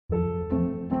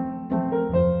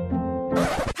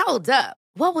Hold up.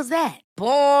 What was that?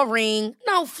 Boring.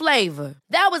 No flavor.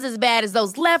 That was as bad as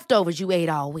those leftovers you ate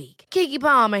all week. Keke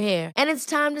Palmer here. And it's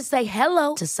time to say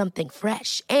hello to something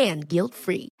fresh and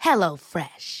guilt-free. Hello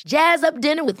Fresh. Jazz up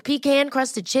dinner with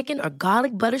pecan-crusted chicken or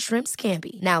garlic butter shrimp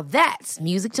scampi. Now that's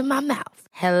music to my mouth.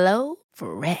 Hello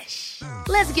Fresh.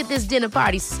 Let's get this dinner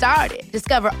party started.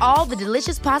 Discover all the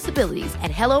delicious possibilities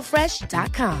at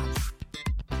hellofresh.com.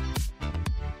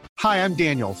 Hi, I'm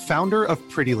Daniel, founder of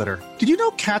Pretty Litter. Did you know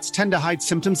cats tend to hide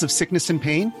symptoms of sickness and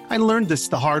pain? I learned this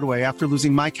the hard way after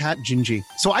losing my cat, Gingy.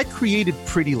 So I created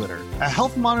Pretty Litter, a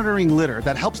health monitoring litter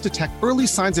that helps detect early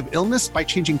signs of illness by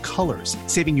changing colors,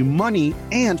 saving you money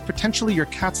and potentially your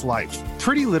cat's life.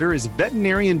 Pretty Litter is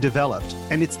veterinarian developed,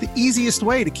 and it's the easiest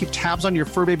way to keep tabs on your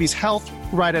fur baby's health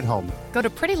right at home. Go to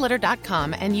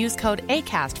prettylitter.com and use code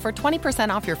ACAST for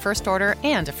 20% off your first order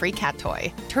and a free cat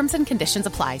toy. Terms and conditions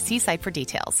apply. See site for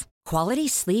details. Quality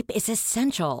sleep is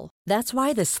essential. That's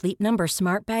why the Sleep Number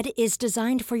Smart Bed is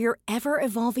designed for your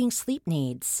ever-evolving sleep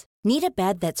needs. Need a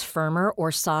bed that's firmer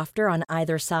or softer on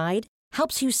either side?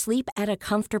 Helps you sleep at a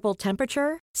comfortable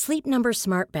temperature? Sleep Number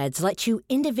Smart Beds let you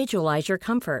individualize your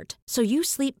comfort, so you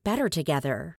sleep better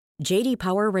together. J.D.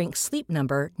 Power ranks Sleep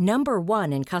Number number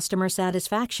 1 in customer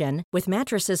satisfaction with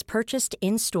mattresses purchased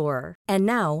in-store. And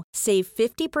now, save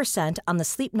 50% on the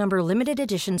Sleep Number Limited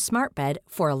Edition Smart Bed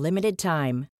for a limited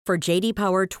time. For J.D.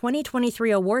 Power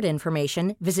 2023 award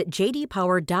information, visit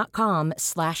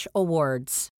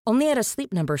jdpower.com/awards. Only at a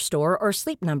Sleep Number store or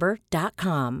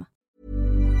sleepnumber.com.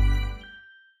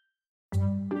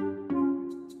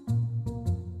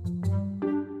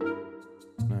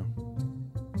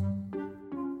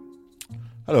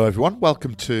 Hello everyone,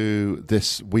 welcome to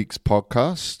this week's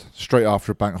podcast. Straight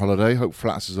after a bank holiday. Hope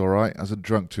Flats is alright. Hasn't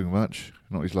drunk too much. You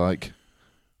know what he's like.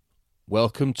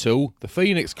 Welcome to the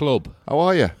Phoenix Club. How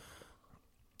are you?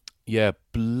 Yeah,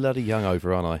 bloody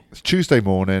hungover, aren't I? It's Tuesday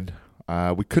morning.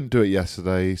 We couldn't do it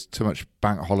yesterday. It's too much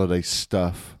bank holiday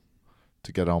stuff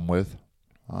to get on with.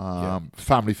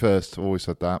 Family first, I've always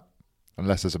said that.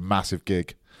 Unless there's a massive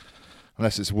gig.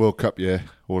 Unless it's World Cup year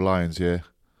or Lions year.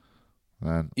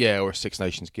 Yeah, or a Six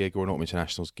Nations gig, or an Autumn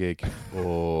Internationals gig,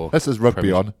 or unless there's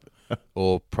rugby on,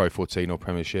 or Pro 14 or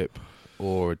Premiership,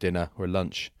 or a dinner or a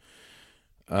lunch.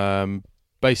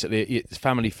 Basically, it's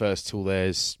family first till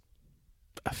there's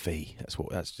a fee.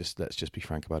 Let's just be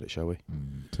frank about it, shall we?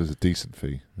 So there's a decent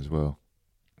fee as well.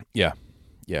 Yeah.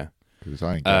 Because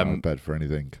I ain't going out of bed for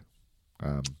anything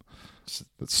that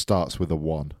starts with a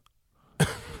 1. What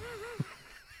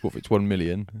if it's 1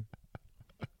 million?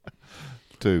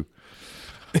 2.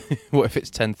 What if it's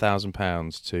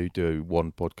 £10,000 to do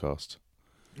one podcast?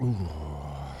 Ooh,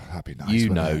 that'd be nice. You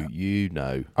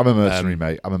know. I'm a mercenary,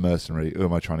 mate. I'm a mercenary. Who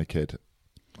am I trying to kid?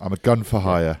 I'm a gun for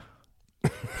hire.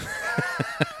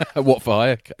 What for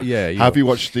hire? Yeah. Have you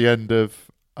watched the end of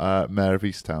Mayor of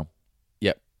Easttown?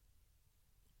 Yep.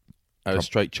 A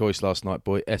straight choice last night,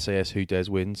 boy. SAS Who Dares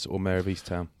Wins or Mayor of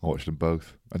Easttown. I watched them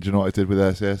both. And do you know what I did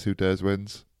with SAS Who Dares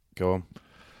Wins? Go on.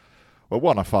 Well,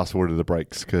 one, I fast-forwarded the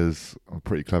breaks because I'm a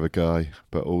pretty clever guy,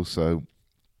 but also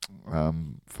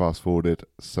fast-forwarded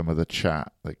some of the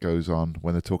chat that goes on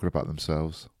when they're talking about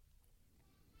themselves.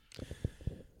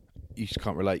 You just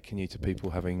can't relate, can you, to people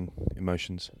having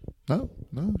emotions? No.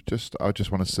 I just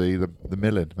want to see the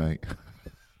milling, mate.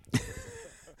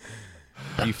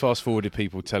 You fast-forwarded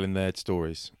people telling their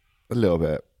stories? A little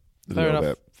bit. Fair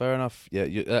enough. Yeah,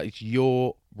 it's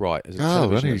your right as a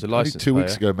television, as a licensed 2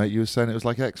 weeks ago, mate, you were saying it was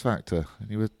like X Factor. And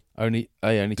you were only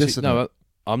dissing no,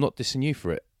 I'm not dissing you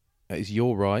for it. It's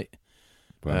your right.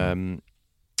 Well,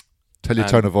 tell your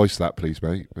tone of voice that, please,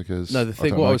 mate, because no, the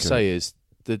thing, what I would say is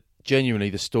that genuinely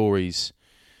the stories,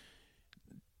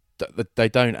 they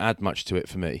don't add much to it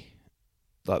for me.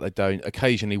 Like, they don't.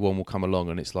 Occasionally one will come along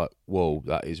and it's like, whoa,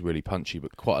 that is really punchy,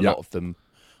 but quite a lot of them,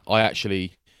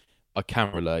 I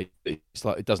can relate. It's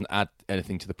like it doesn't add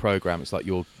anything to the program. It's like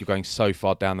you're going so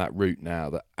far down that route now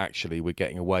that actually we're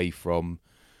getting away from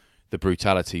the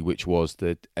brutality, which was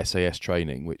the SAS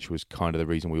training, which was kind of the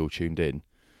reason we all tuned in.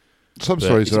 Some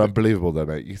stories are unbelievable, though,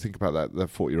 mate. You think about that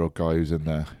 40-year-old guy who's in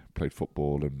there, played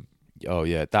football, and oh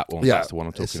yeah, that one. Yeah, that's the one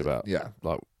I'm talking about. Yeah,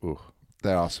 like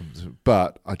there are some,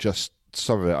 but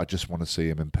some of it I just want to see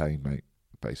him in pain, mate.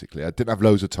 Basically, I didn't have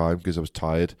loads of time because I was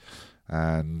tired.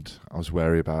 And I was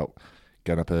wary about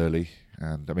getting up early.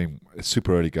 And, I mean, it's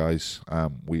super early, guys.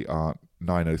 We are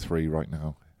 9:03 right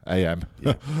now, a.m.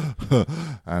 Yeah.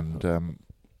 And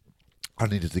I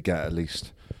needed to get at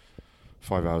least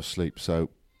 5 hours sleep.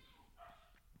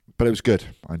 But it was good.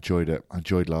 I enjoyed it. I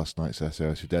enjoyed last night's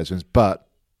SAS Who Dares Wins. But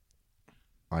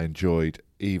I enjoyed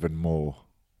even more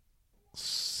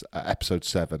episode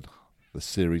 7, the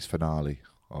series finale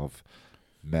of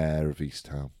Mayor of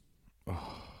Easttown.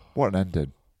 What an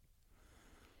ending.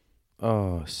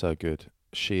 Oh, so good.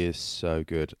 She is so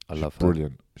good. I love her.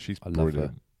 Brilliant. She's I love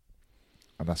brilliant. her.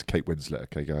 And that's Kate Winslet,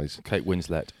 okay, guys? Kate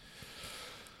Winslet.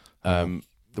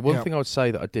 The one thing I would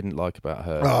say that I didn't like about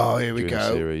her. Oh, here we during go.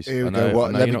 the series, Here we I know- go. What?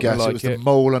 I know Let you're me not gonna guess. It like was the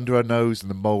mole under her nose and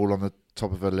the mole on the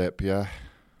top of her lip, yeah?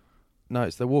 No,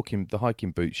 it's the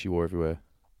hiking boots she wore everywhere.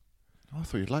 Oh, I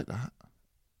thought you'd like that.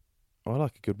 Oh, I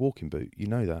like a good walking boot. You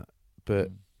know that.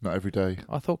 But Not every day.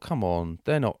 I thought, come on,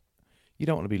 they're not. You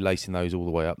don't want to be lacing those all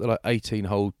the way up. They're like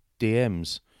 18-hole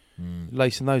DMs.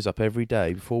 Lacing those up every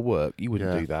day before work. You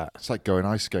wouldn't do that. It's like going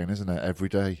ice skating, isn't it? Every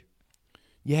day.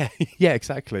 Yeah, yeah,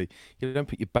 exactly. You don't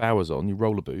put your Bowers on, your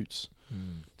roller boots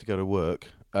to go to work.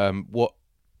 What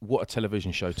a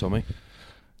television show, Tommy.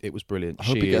 It was brilliant. I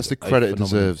hope She it gets is the a credit it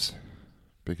phenomenal- deserves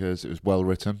because it was well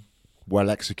written, well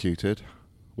executed,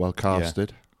 well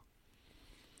casted,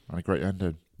 and a great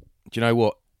ending. Do you know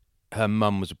what? Her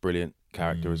mum was a brilliant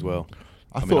character as well.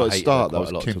 I mean, thought I at the hated start her that was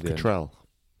quite a lot Kim till the end. Cattrall.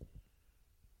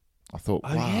 I thought,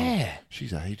 Oh, wow, yeah.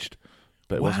 she's aged.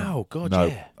 But it Wow, wasn't. God, no,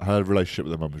 yeah. her relationship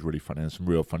with her mum was really funny. There's some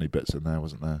real funny bits in there,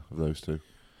 wasn't there, of those two?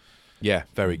 Yeah,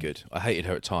 very good. I hated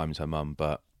her at times, her mum,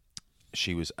 but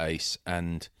she was ace.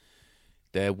 And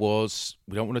there was,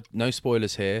 we don't want to, no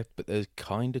spoilers here, but there's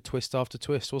kind of twist after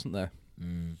twist, wasn't there?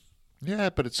 Yeah,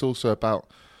 but it's also about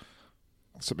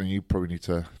something you probably need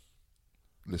to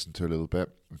listen to a little bit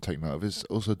and take note of, is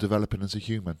also developing as a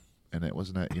human in it,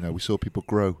 wasn't it? You know, we saw people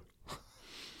grow.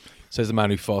 Says the man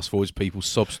who fast forwards people's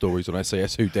sob stories on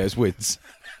SAS Who Dares Wins.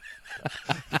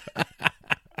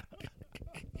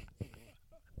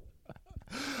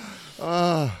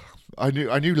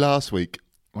 I knew last week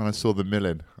when I saw the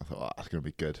milling, I thought, oh, that's going to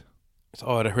be good.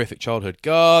 I had a horrific childhood.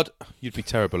 God, you'd be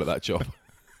terrible at that job.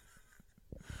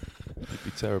 You'd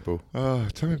be terrible. Oh,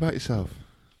 tell me about yourself.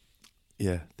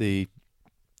 Yeah,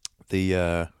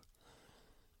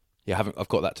 I've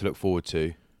got that to look forward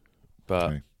to, but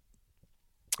Okay.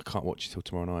 I can't watch it till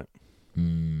tomorrow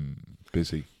night.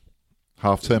 Busy.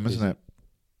 Half term, isn't it?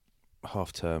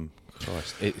 Half term,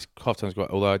 Christ, it's half term's great.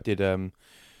 Although I did,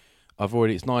 I've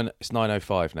already it's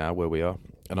 9:05 now where we are,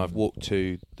 and I've walked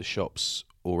to the shops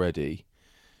already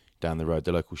down the road,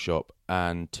 the local shop,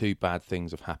 and two bad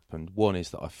things have happened. One is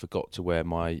that I forgot to wear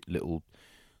my little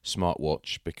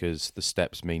smartwatch because the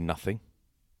steps mean nothing.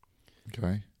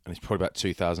 Okay. And it's probably about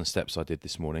 2,000 steps I did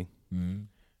this morning.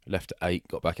 Left at 8,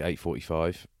 got back at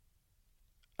 8:45.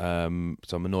 So I'm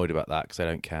annoyed about that because they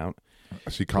don't count.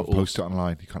 So you can't But post it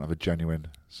online. You can't have a genuine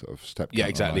sort of step. Yeah, count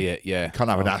exactly online. it. Yeah, You can't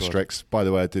have an Oh, God. asterisk. By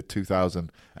the way, I did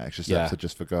 2,000 extra steps. Yeah. I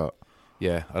just forgot.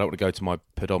 Yeah, I don't want to go to my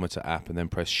pedometer app and then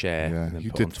press share. Yeah, and then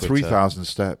you put on did Twitter. 3,000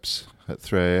 steps at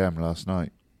 3 a.m. last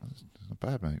night. That's not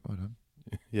bad, mate. Well done.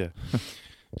 Yeah.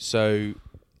 So,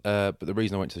 but the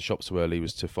reason I went to the shop so early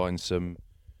was to find some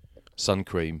sun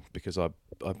cream because I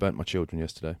burnt my children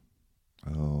yesterday.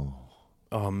 Oh,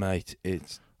 Oh, mate,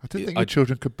 it's I didn't think I- your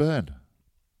children could burn.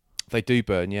 they do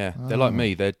burn. Yeah, they're like Oh.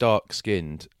 me. They're dark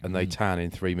skinned and they tan in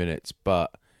 3 minutes,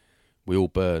 but we all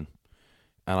burn.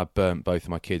 And I burnt both of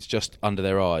my kids just under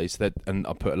their eyes. And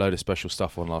I put a load of special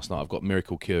stuff on last night. I've got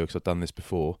Miracle Cure because I've done this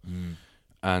before.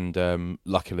 And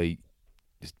luckily,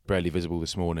 it's barely visible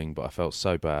this morning, but I felt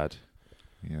so bad.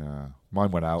 Yeah,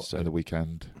 mine went out So- at the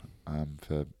weekend. I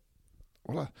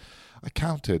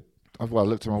counted. I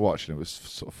looked at my watch and it was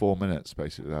sort of 4 minutes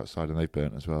basically outside, and they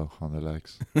burnt as well on their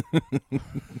legs.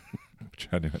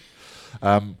 Genuine.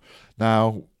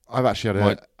 Now I've actually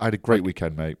I had a great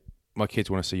weekend, mate. My kids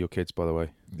want to see your kids, by the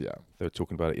way. Yeah, They were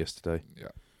talking about it yesterday,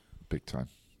 big time.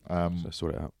 so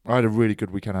sort it out. I had a really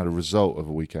good weekend. I had a result of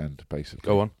a weekend, basically.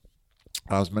 Go on.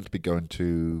 I was meant to be going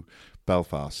to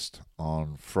Belfast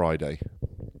on Friday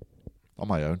on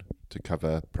my own to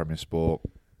cover Premier Sport,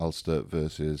 Ulster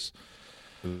versus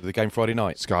The game Friday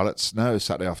night. Scarlets. No, it was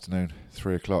Saturday afternoon,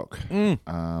 3 o'clock. And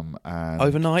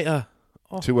Overnighter.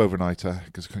 two overnighter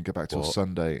because I couldn't get back till What?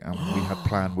 Sunday. And we had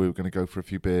planned we were going to go for a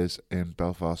few beers in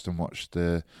Belfast and watch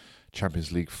the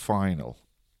Champions League final.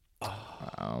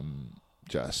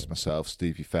 Just myself,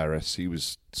 Stevie Ferris. He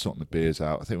was sorting the beers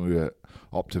out. I think we were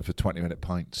opting for 20-minute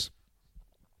pints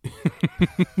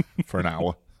for an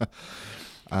hour.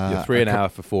 Yeah, 3 an hour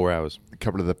for 4 hours. A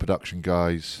couple of the production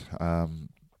guys,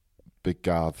 Big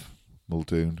Gav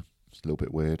Muldoon. It's a little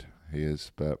bit weird, he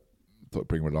is, but thought I'd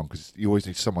bring him along because you always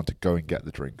need someone to go and get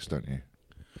the drinks, don't you?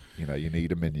 You know, you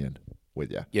need a minion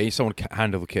with you. Yeah, you need someone to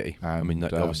handle the kitty. I mean,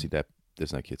 And, obviously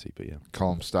there's no kitty, but yeah.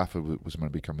 Colm Stafford was going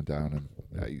to be coming down,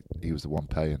 and he was the one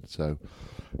paying, so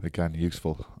again,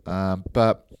 useful.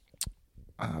 But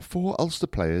 4 Ulster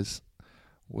players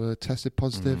were tested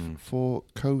positive for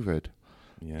COVID.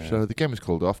 Yeah. So the game was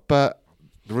called off, but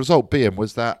the result being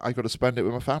was that I got to spend it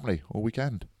with my family all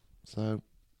weekend. So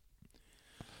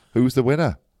who's the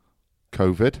winner?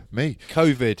 COVID, me.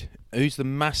 COVID. Who's the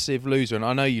massive loser? And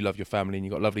I know you love your family and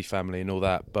you've got a lovely family and all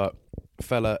that, but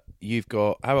fella, you've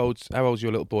got how old's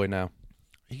your little boy now?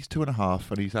 He's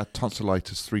 2.5 and he's had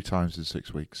tonsillitis 3 times in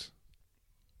 6 weeks.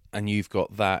 And you've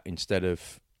got that instead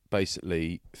of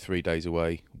basically 3 days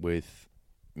away with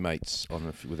mates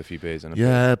with a few beers and a bit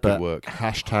of but work.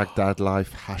 hashtag dad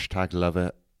life, hashtag love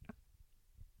it.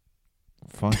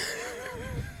 Fine.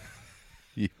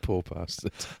 You poor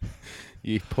bastard.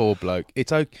 You poor bloke.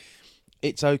 It's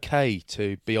okay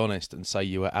to be honest and say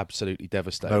you were absolutely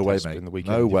devastated. No way, mate. In the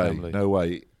weekend No with your way. family. No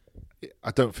way.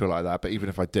 I don't feel like that, but even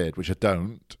if I did, which I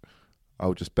don't, I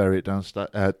would just bury it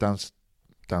downstairs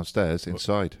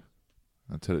inside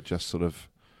until it just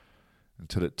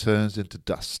until it turns into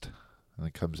dust and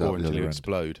it comes out Or the until other you end.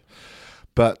 explode.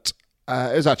 But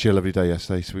it was actually a lovely day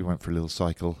yesterday, so we went for a little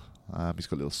cycle. He's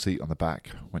got a little seat on the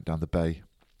back, went down the bay.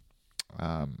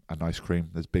 An ice cream.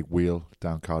 There's a big wheel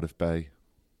down Cardiff Bay.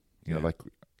 You know,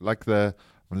 like the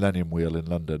Millennium Wheel in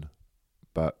London,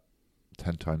 but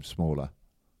 10 times smaller.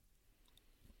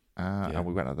 And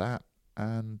we went at that,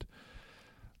 and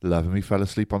loving me fell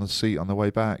asleep on the seat on the way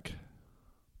back.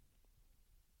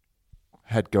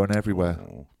 Head going everywhere.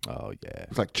 Oh yeah.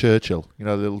 It's like Churchill, you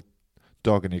know, the little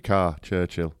dog in your car,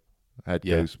 Churchill. Head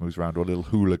moves around, or a little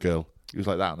hula girl. He was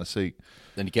like that on the seat.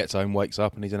 Then he gets home, wakes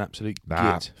up, and he's an absolute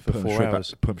git for 4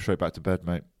 hours. Put him straight back to bed,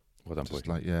 mate. Well done, boy. Just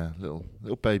like, little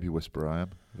baby whisperer I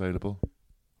am, available.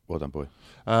 Well done, boy.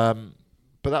 But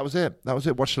that was it.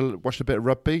 Watched a bit of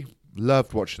rugby.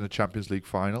 Loved watching the Champions League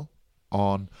final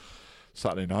on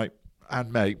Saturday night.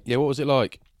 And, mate... Yeah, what was it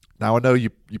like? Now, I know you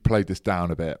played this down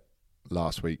a bit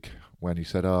last week when you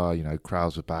said,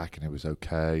 crowds were back and it was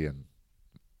okay and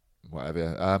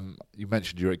whatever. You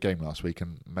mentioned you were at game last week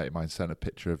and a mate of mine sent a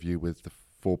picture of you with the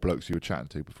 4 blokes you were chatting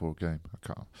to before a game.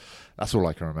 That's all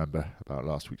I can remember about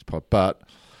last week's pod. But,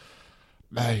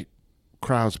 mate,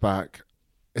 crowds back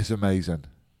is amazing.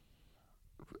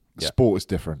 Yeah. Sport is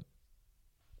different.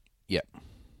 Yeah.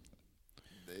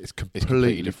 It's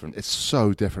completely different. It's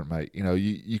so different, mate. You know,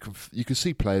 you can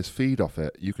see players feed off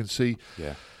it. You can see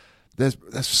there's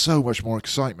so much more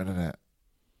excitement in it.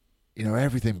 You know,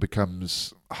 everything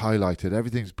becomes highlighted.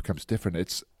 Everything becomes different.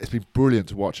 It's been brilliant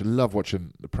to watch. I love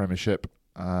watching the Premiership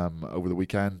over the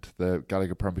weekend, the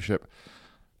Gallagher Premiership.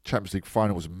 Champions League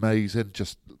final was amazing.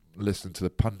 Just listening to the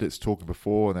pundits talking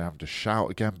before and they're having to shout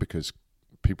again because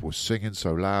people were singing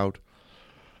so loud.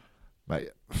 Mate,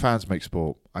 fans make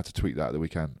sport. I had to tweet that at the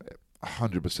weekend.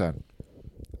 100%.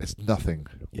 It's nothing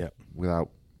without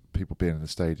people being in the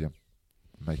stadium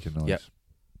making noise. Yep.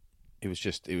 It was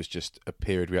just a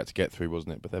period we had to get through,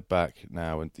 wasn't it? But they're back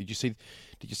now. And did you see?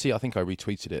 I think I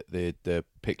retweeted it. The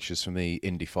pictures from the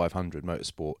Indy 500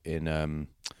 motorsport in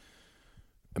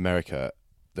America.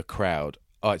 The crowd.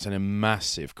 Oh, it's a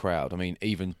massive crowd. I mean,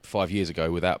 even 5 years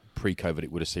ago, without pre-COVID,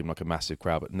 it would have seemed like a massive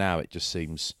crowd. But now it just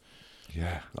seems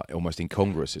like almost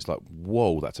incongruous. It's like,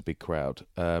 whoa, that's a big crowd.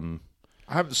 I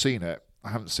haven't seen it.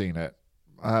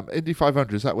 Indy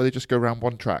 500, is that where they just go around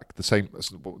one track? The same,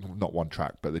 not one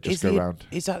track, but they just go around.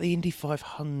 Is that the Indy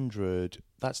 500?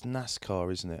 That's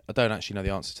NASCAR, isn't it? I don't actually know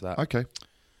the answer to that. Okay. I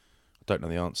don't know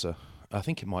the answer. I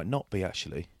think it might not be,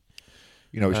 actually.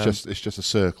 You know, it's just a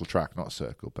circle track, not a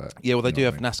circle, but... Yeah, well, they do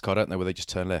have NASCAR, don't they, where they just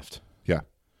turn left? Yeah.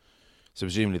 So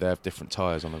presumably they have different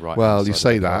tyres on the right. Well, you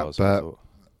say that, cars, but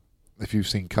if you've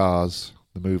seen Cars,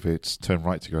 the movie, it's turn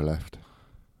right to go left.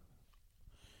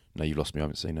 No, you've lost me. I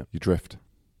haven't seen it. You drift.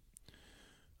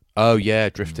 Oh yeah,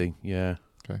 drifting. Yeah.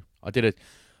 Okay. I did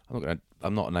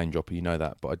I'm not a name dropper, you know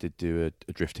that, but I did do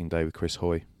a drifting day with Chris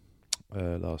Hoy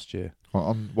last year.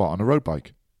 On what? On a road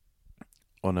bike?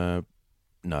 In a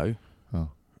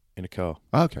car.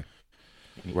 Oh, okay.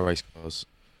 In race cars,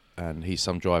 and he's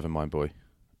some driver, my boy.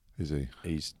 Is he?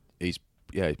 He's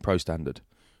pro standard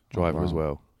driver as wow.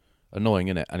 well. Annoying,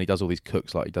 innit? And he does all these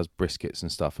cooks, like he does briskets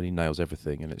and stuff, and he nails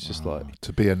everything. And it's just like,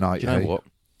 to be a knight. do you know what?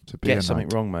 To be Get something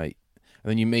wrong, mate. And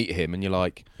then you meet him, and you're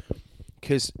like,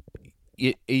 because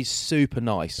he's super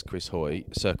nice, Sir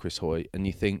Chris Hoy, and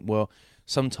you think, well,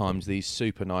 sometimes these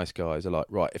super nice guys are like,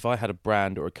 right, if I had a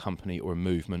brand or a company or a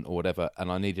movement or whatever, and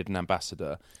I needed an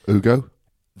ambassador, Ugo,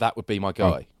 that would be my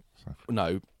guy. Oh,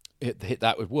 no, hit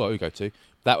that would Ugo too.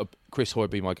 That would Chris Hoy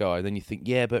be my guy. And then you think,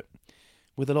 yeah, but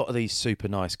with a lot of these super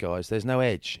nice guys, there's no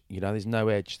edge. You know, there's no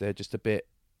edge. They're just a bit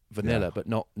vanilla, but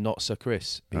not Sir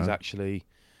Chris. He's actually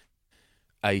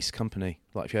ace company.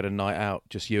 Like if you had a night out,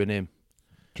 just you and him.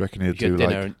 do you reckon he'd do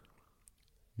like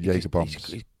Jaeger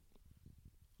bombs?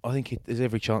 I think there's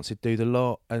every chance he'd do the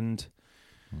lot, and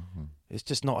It's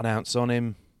just not an ounce on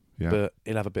him, but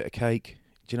he'll have a bit of cake.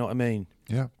 Do you know what I mean?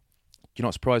 Yeah. Do you know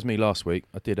what surprised me last week?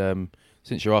 I did.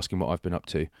 Since you're asking what I've been up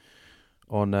to,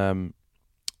 I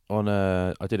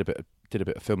did a bit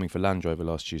of filming for Land Rover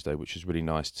last Tuesday, which was really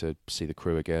nice to see the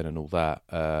crew again and all that.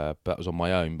 But that was on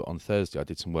my own. But on Thursday, I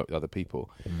did some work with other people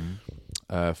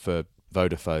for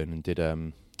Vodafone and did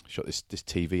shot this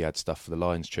TV ad stuff for the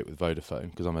Lions trip with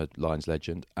Vodafone because I'm a Lions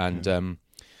legend. And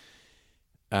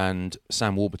and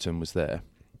Sam Warburton was there,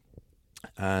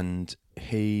 and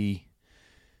I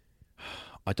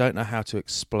don't know how to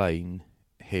explain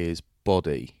his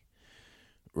body,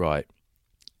 right?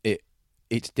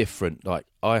 It's different. Like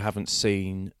I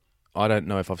don't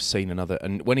know if I've seen another.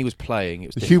 And when he was playing, it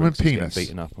was the different. Human penis.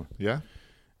 Beaten up. Yeah.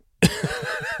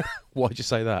 Why'd you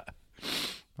say that?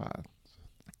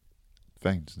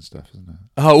 Veins and stuff, isn't it?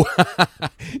 Oh,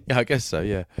 yeah, I guess so.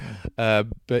 Yeah,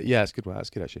 but yeah, it's good. That's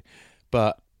good actually.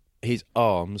 But his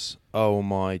arms, oh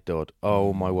my God,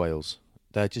 oh my whales,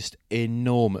 they're just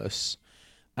enormous.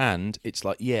 And it's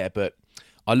like, yeah, but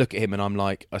I look at him and I'm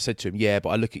like, I said to him, yeah, but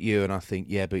I look at you and I think,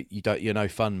 yeah, but you're no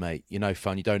fun, mate. You're no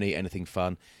fun. You don't eat anything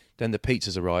fun. Then the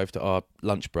pizzas arrived at our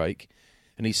lunch break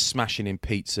and he's smashing in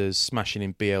pizzas, smashing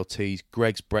in BLTs,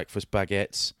 Greg's breakfast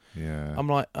baguettes. Yeah. I'm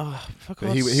like, oh, for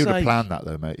God's He sake. would have planned that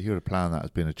though, mate. He would have planned that as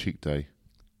being a cheat day.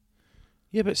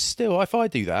 Yeah, but still, if I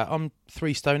do that, I'm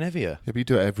 3 stone heavier. Yeah, but you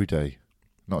do it every day.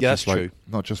 Not Yeah, just that's true.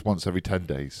 Not just once every 10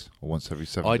 days or once every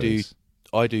 7 days.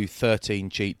 I do 13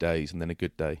 cheat days and then a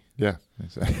good day. Yeah,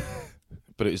 exactly.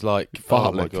 But it was like, Fartlek.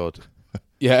 oh my God.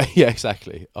 Yeah,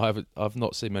 exactly. I've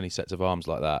not seen many sets of arms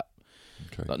like that.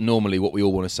 Okay. Like normally what we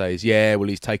all want to say is, yeah, well,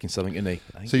 he's taking something, isn't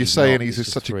he? So you're saying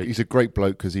he's a great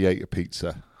bloke because he ate a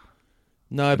pizza?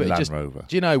 No, but Land Rover.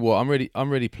 Do you know what? I'm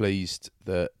really pleased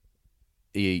that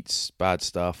he eats bad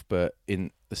stuff, but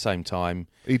in the same time,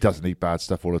 He doesn't eat bad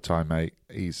stuff all the time, mate.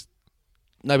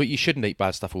 No, but you shouldn't eat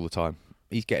bad stuff all the time.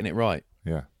 He's getting it right.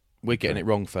 Yeah. We're getting it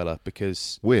wrong, fella,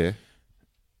 because Well,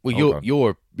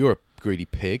 you're a greedy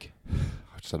pig.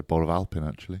 I just had a bowl of Alpine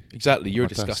actually. Exactly, you're a My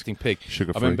desk. disgusting pig.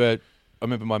 Sugar-free. I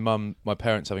remember my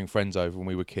parents having friends over when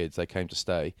we were kids. They came to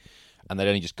stay, and they'd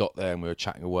only just got there, and we were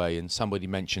chatting away, and somebody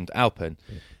mentioned Alpen,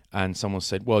 and someone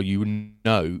said, "Well, you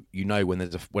know when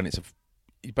it's a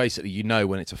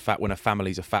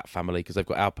family's a fat family because they've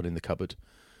got Alpen in the cupboard."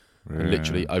 Yeah. And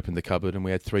literally opened the cupboard, and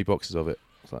we had 3 boxes of it.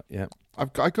 It's like, yeah,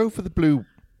 I go for the blue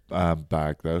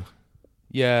bag though.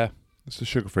 yeah. It's the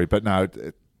sugar-free, but no,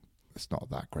 it's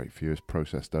not that great for you. It's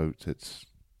processed oats. It's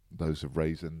loads of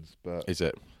raisins, but Is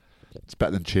it? it's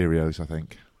better than Cheerios, I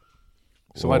think.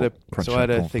 So Or I had Crunchy a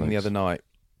Cornflakes. thing the other night.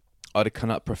 I had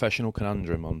a professional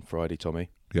conundrum on Friday, Tommy.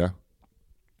 Yeah.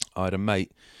 I had a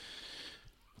mate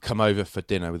come over for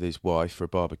dinner with his wife for a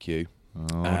barbecue.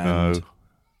 Oh no.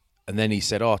 And then he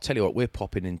said, "Oh, I'll tell you what, we're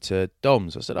popping into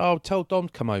Dom's." I said, "Oh, tell Dom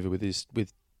to come over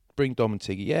bring Dom and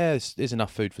Tiggy. Yeah, there's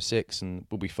enough food for 6 and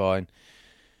we'll be fine."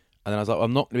 And then I was like,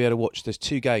 I'm not going to be able to watch. There's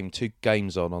two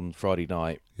games on Friday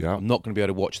night. Yeah. I'm not going to be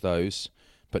able to watch those,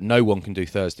 but no one can do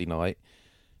Thursday night.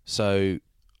 So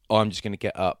I'm just going to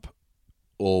get up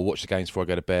or watch the games before I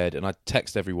go to bed. And I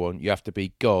text everyone, you have to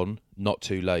be gone, not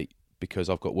too late,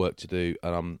 because I've got work to do.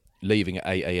 And I'm leaving at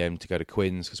 8 a.m. to go to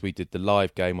Quinn's because we did the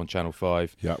live game on Channel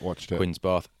 5. Yeah, watched it. Quinn's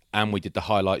Bath. And we did the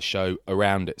highlight show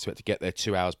around it. So we had to get there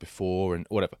 2 hours before and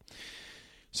whatever.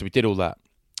 So we did all that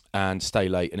and stay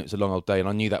late. And it was a long old day. And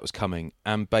I knew that was coming.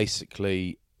 And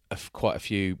basically, a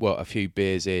few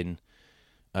beers in,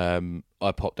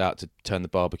 I popped out to turn the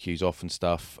barbecues off and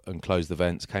stuff and close the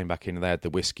vents, came back in and they had the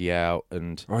whiskey out.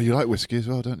 And Oh, you like whiskey as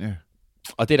well, don't you?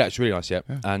 I did actually, really nice, yeah.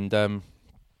 Yeah. And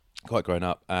quite grown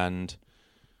up. And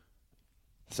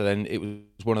so then it was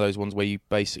one of those ones where you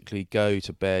basically go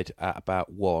to bed at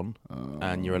about 1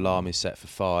 and your alarm is set for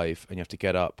 5 and you have to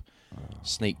get up,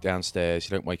 sneak downstairs,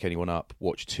 you don't wake anyone up,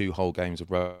 watch 2 whole games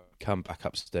of rugby, come back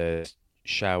upstairs,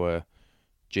 shower,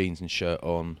 jeans and shirt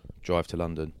on, drive to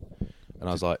London. And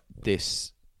I was like,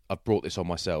 I've brought this on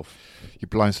myself. You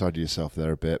blindsided yourself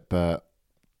there a bit, but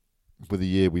with the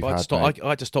year we've But had, I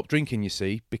had to stop drinking, you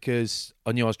see, because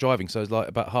I knew I was driving. So it was like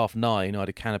about 9:30, I had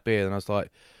a can of beer and I was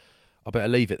like, I better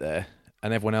leave it there,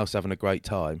 and everyone else having a great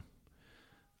time.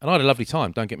 And I had a lovely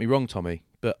time, don't get me wrong, Tommy,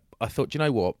 but I thought, do you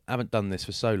know what? I haven't done this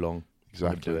for so long. I'm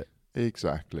gonna exactly, do it.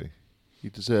 exactly.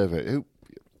 You deserve it.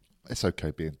 It's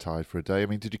okay being tired for a day. I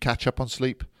mean, did you catch up on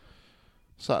sleep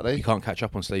Saturday? You can't catch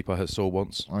up on sleep, I saw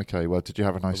once. Okay, well, did you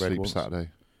have a nice I read sleep once. Saturday?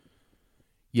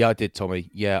 Yeah, I did, Tommy.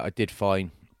 Yeah, I did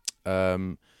fine.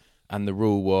 And the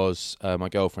rule was, my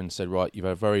girlfriend said, right, you've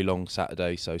had a very long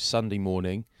Saturday, so Sunday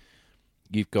morning,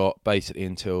 you've got basically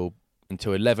until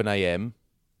 11 a.m.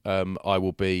 I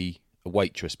will be a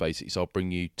waitress basically. So I'll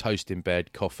bring you toast in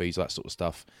bed, coffees, that sort of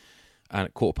stuff. And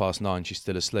at 9:15, she's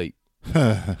still asleep.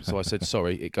 So I said,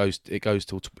 sorry, it goes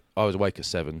till I was awake at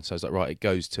 7. So I was like, right, it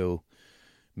goes till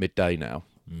midday now.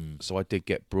 So I did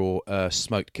get brought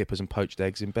smoked kippers and poached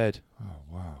eggs in bed. Oh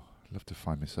wow, I'd love to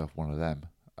find myself one of them.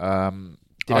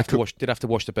 Did have to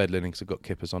wash the bed linen because I got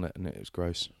kippers on it and it was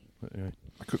gross. But, anyway.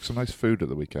 I cooked some nice food at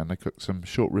the weekend. I cooked some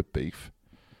short rib beef,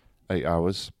 8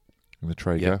 hours in the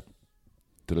Traeger. Yep.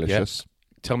 Delicious.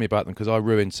 Yep. Tell me about them because I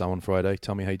ruined some on Friday.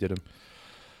 Tell me how you did them.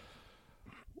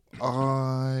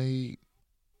 I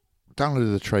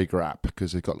downloaded the Traeger app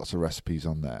because they've got lots of recipes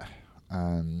on there,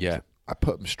 and I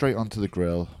put them straight onto the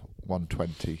grill,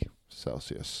 120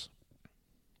 Celsius,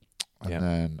 and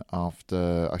then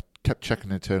after I kept checking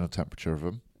the internal temperature of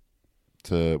them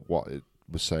to what it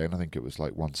was saying. I think it was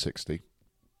like 160.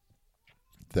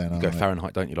 Then you go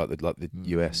Fahrenheit, don't you? Like the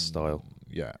US style.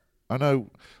 Yeah, I know. Well,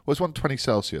 it was 120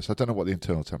 Celsius. I don't know what the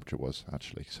internal temperature was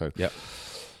actually. So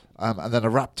and then I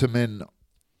wrapped them in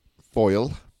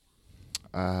foil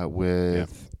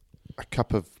with a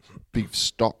cup of beef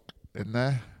stock in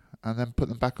there, and then put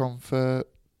them back on for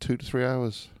 2 to 3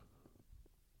 hours.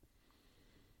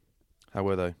 How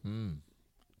were they?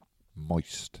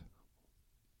 Moist,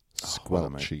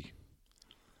 squelchy.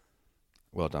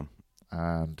 Well done.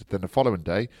 And then the following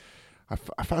day,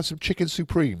 I found some chicken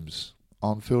supremes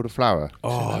on Field of Flower.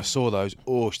 Oh, I saw those.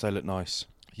 Oh, they look nice.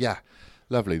 Yeah,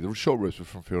 lovely. The short ribs were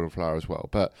from Field of Flower as well,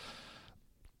 but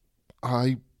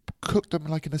I cooked them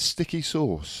like in a sticky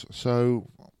sauce. So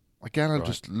again, I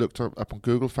just looked up on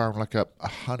Google, found like a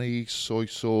honey soy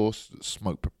sauce,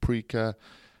 smoked paprika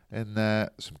in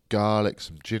there, some garlic,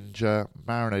 some ginger,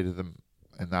 marinated them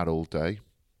in that all day,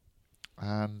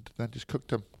 and then just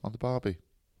cooked them on the barbie.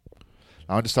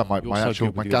 Now, I understand my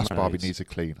gas barbie needs a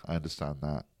clean. I understand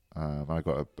that. I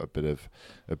got a bit of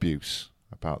abuse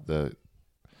about the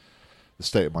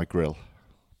state of my grill.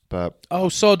 But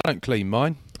so don't clean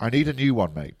mine. I need a new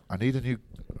one, mate. I need a new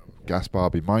gas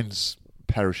barbie. Mine's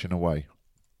perishing away.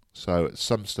 So at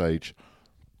some stage,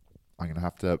 I'm going to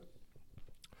have to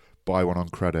buy one on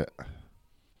credit.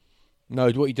 No,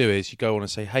 what you do is you go on and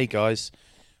say, hey guys,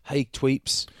 hey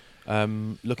tweeps,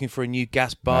 looking for a new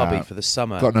gas barbie for the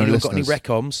summer. Got no listeners. Got any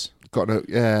recoms? Got no,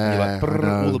 yeah. You're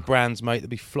like, all the brands, mate, they'll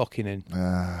be flocking in.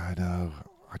 I know.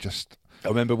 I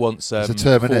remember once. There's a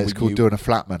term in it. It's called doing a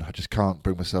flatman. I just can't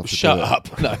bring myself to shut do it.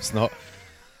 up. No, it's not.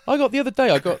 The other day,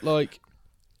 I got like.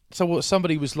 So what?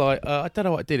 Somebody was like, I don't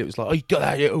know what I did. It was like, oh, you got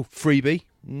that? Oh, freebie?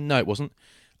 No, it wasn't.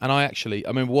 And I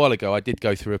remember a while ago, I did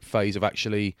go through a phase of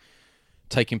actually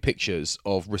taking pictures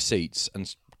of receipts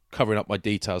and covering up my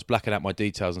details, blacking out my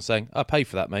details, and saying, I paid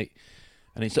for that, mate.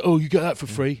 And it's like, oh, you got that for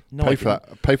free? No, pay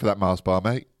for that Mars bar,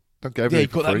 mate. Don't go. Yeah, you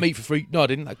got that meat for free. No, I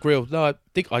didn't. That grill. No, I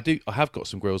think I do. I have got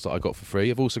some grills that I got for free.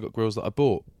 I've also got grills that I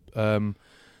bought. And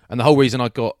the whole reason I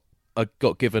got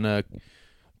given a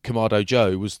Kamado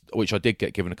Joe which I did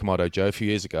get given a Kamado Joe a few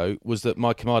years ago, was that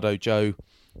my Kamado Joe,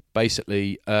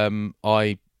 basically,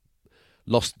 I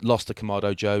lost a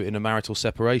Kamado Joe in a marital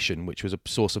separation, which was a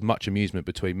source of much amusement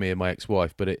between me and my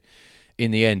ex-wife. But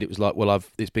in the end, it was like, well,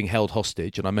 it's being held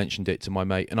hostage, and I mentioned it to my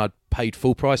mate, and I'd paid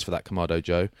full price for that Kamado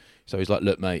Joe. So he's like,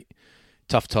 look, mate,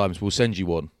 tough times, we'll send you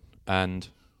one. And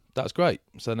that's great.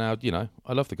 So now,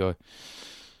 I love the guy.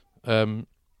 But,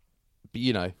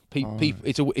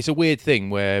 it's a weird thing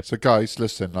where... So, guys,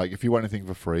 listen, like, if you want anything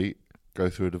for free, go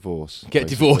through a divorce. Get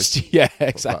basically. Divorced, yeah,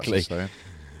 exactly.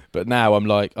 But now I'm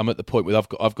at the point where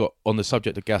I've got on the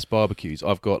subject of gas barbecues,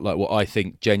 I've got like what I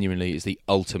think genuinely is the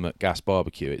ultimate gas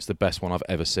barbecue. It's the best one I've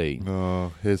ever seen.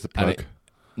 Oh, here's the plug.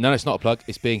 No, it's not a plug.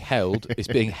 It's being held.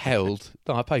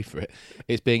 No, I pay for it.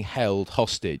 It's being held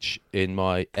hostage in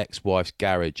my ex-wife's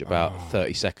garage about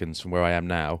 30 seconds from where I am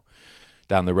now,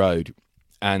 down the road,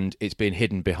 and it's been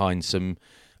hidden behind some.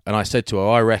 And I said to her,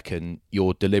 I reckon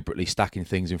you're deliberately stacking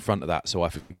things in front of that so I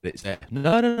forget it's there.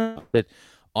 No.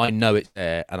 I know it's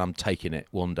there, and I'm taking it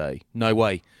one day. No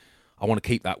way. I want to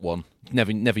keep that one.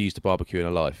 Never used a barbecue in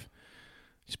her life.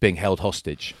 It's being held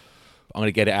hostage. I'm going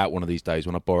to get it out one of these days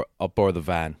when I'll borrow the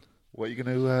van. What are you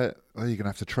going to? You're going to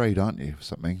have to trade, aren't you? For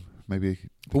something, maybe.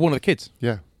 For one of the kids.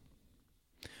 Yeah.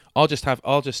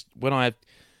 When I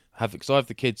have, because I have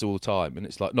the kids all the time, and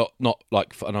it's like not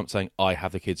like, and I'm saying I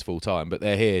have the kids full time, but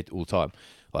they're here all the time.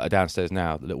 Like they're downstairs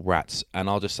now, the little rats, and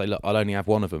I'll just say, look, I'll only have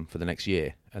one of them for the next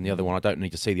year, and the other one I don't need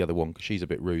to see the other one because she's a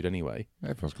bit rude anyway.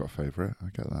 Everyone's got a favourite. I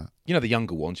get that. The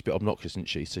younger one, she's a bit obnoxious, isn't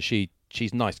she? So she's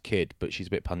a nice kid, but she's a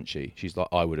bit punchy. She's like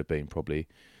I would have been, probably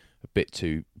a bit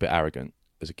arrogant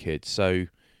as a kid. So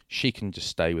she can just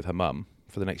stay with her mum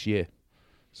for the next year.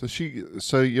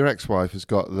 So your ex-wife has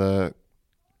got the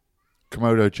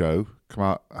Kamado Joe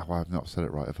I've not said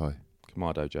it right, have I?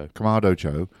 Kamado Joe. Kamado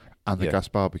Joe and the gas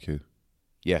barbecue.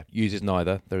 Yeah, uses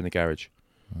neither. They're in the garage.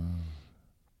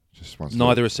 Just wants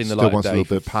Neither has seen the light of wants day a little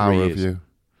for bit of power 3 of years. you.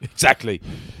 Exactly.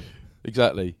 You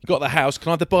got the house. Can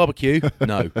I have the barbecue?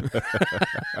 No. But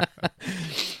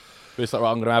it's like,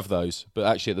 right, I'm going to have those. But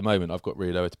actually, at the moment, I've got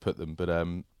really nowhere to put them. But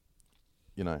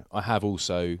I have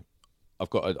also.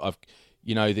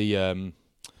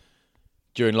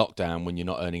 During lockdown, when you're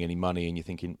not earning any money and you're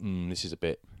thinking, this is a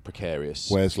bit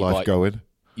precarious. Where's life going?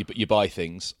 You buy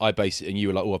things. I basically, and you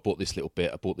were like, I bought this little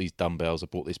bit. I bought these dumbbells. I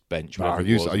bought this bench. No, I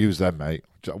use them, mate.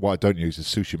 What I don't use is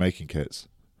sushi making kits.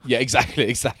 Yeah,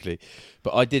 exactly.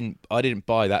 But I didn't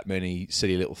buy that many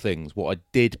silly little things. What I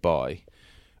did buy,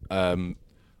 having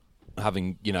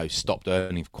stopped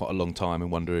earning for quite a long time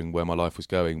and wondering where my life was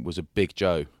going, was a Big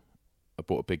Joe. I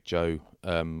bought a Big Joe,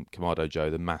 Kamado Joe,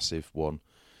 the massive one.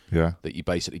 Yeah. That you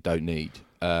basically don't need.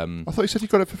 I thought you said you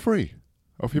got it for free.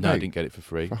 Off your mate? I didn't get it for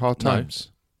free. For hard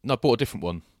times. No, I bought a different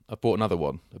one. I bought another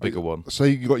one, a bigger one. So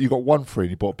you got one free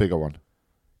and you bought a bigger one?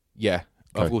 Yeah.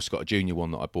 Okay. I've also got a junior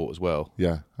one that I bought as well.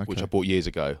 Yeah. Okay. Which I bought years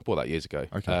ago. I bought that years ago.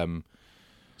 Okay.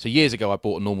 So years ago I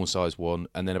bought a normal size one,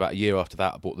 and then about a year after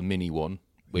that I bought the mini one,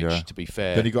 which to be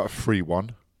fair. Then you got a free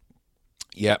one.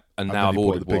 Yeah, and now I've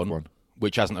ordered the big one,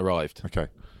 which hasn't arrived. Okay.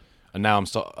 And now I'm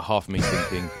half of me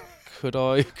thinking, could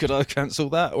I cancel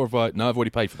that, or have I? No, I've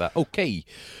already paid for that. Okay,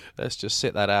 let's just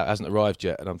sit that out. It hasn't arrived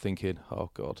yet, and I'm thinking,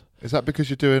 oh god. Is that because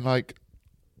you're doing like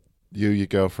you, your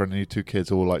girlfriend, and your 2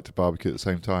 kids all like to barbecue at the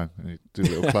same time, and you do a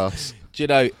little class? Do you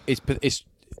know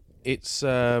it's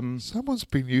someone's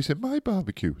been using my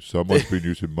barbecue. Someone's been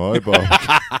using my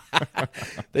barbecue.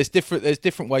 There's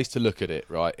different ways to look at it,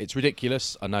 right? It's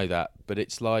ridiculous, I know that, but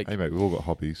it's like, hey mate, we've all got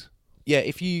hobbies. Yeah,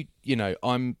 if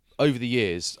I'm over the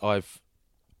years,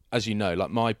 as you know,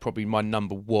 like my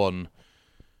number one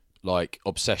like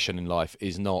obsession in life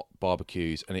is not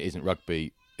barbecues and it isn't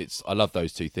rugby. I love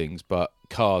those 2 things, but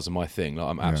cars are my thing. Like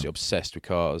I'm absolutely obsessed with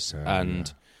cars.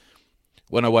 And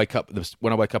when I wake up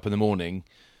in the morning,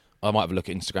 I might have a look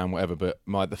at Instagram, whatever, but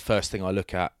the first thing I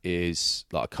look at is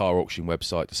like a car auction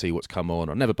website to see what's come on.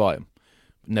 I never buy them,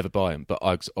 but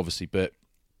I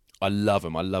love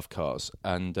them. I love cars,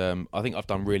 and I think I've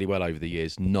done really well over the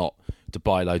years not to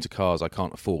buy loads of cars I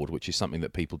can't afford, which is something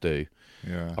that people do.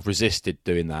 Yeah, I've resisted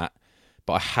doing that,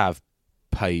 but I have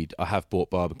bought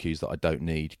barbecues that I don't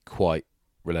need quite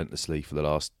relentlessly for the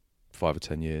last 5 or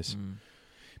 10 years.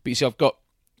 But you see, I've got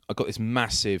this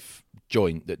massive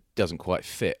joint that doesn't quite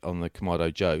fit on the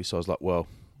Kamado Joe, so I was like, well,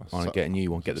 I'm going to get a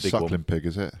new one, get the big one. Suckling pig,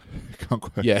 is it? Can't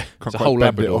quite, yeah, can't it's a quite whole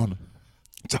bend it Labrador. on.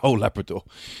 It's a whole Labrador.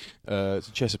 It's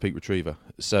a Chesapeake Retriever.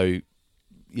 So,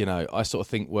 I sort of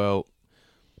think, well,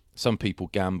 some people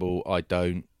gamble. I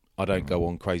don't go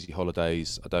on crazy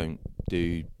holidays. I don't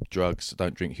do drugs. I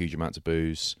don't drink huge amounts of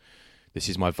booze. This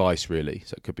is my vice, really.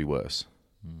 So it could be worse.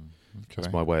 Okay.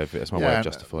 That's my way of it. That's my way of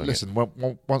justifying it. Listen,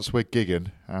 once we're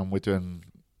gigging and we're doing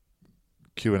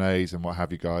Q&As and what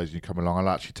have you guys, and you come along,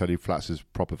 I'll actually tell you Flats'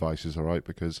 proper vices, all right?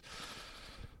 Because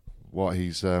what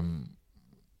he's going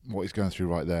through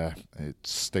right there, it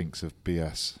stinks of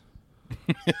BS.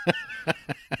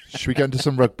 Should we get into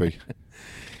some rugby?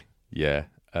 Yeah.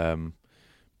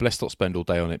 Let's not spend all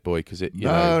day on it, boy, because it.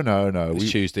 No.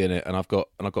 It's Tuesday, innit? And I've got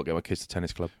to get my kids to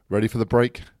tennis club. Ready for the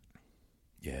break?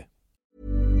 Yeah.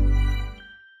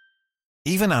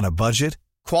 Even on a budget,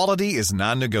 quality is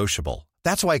non-negotiable.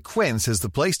 That's why Quince is the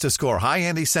place to score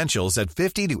high-end essentials at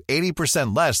 50 to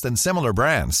 80% less than similar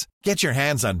brands. Get your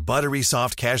hands on buttery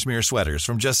soft cashmere sweaters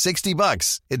from just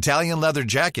 $60, Italian leather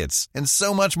jackets, and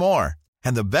so much more.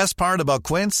 And the best part about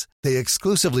Quince, they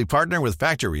exclusively partner with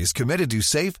factories committed to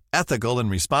safe, ethical, and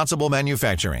responsible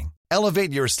manufacturing.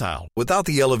 Elevate your style without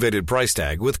the elevated price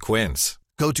tag with Quince.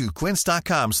 Go to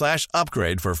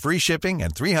quince.com/upgrade for free shipping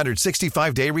and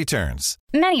 365-day returns.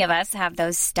 Many of us have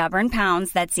those stubborn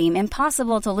pounds that seem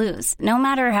impossible to lose, no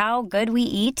matter how good we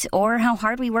eat or how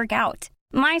hard we work out.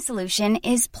 My solution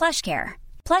is PlushCare.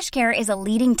 PlushCare is a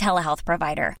leading telehealth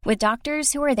provider with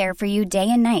doctors who are there for you day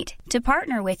and night to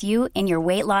partner with you in your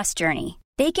weight loss journey.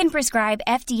 They can prescribe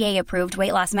FDA-approved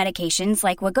weight loss medications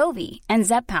like Wegovy and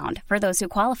Zepbound for those who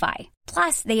qualify.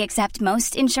 Plus, they accept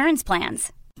most insurance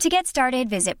plans. To get started,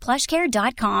 visit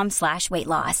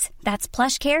plushcare.com/weightloss. That's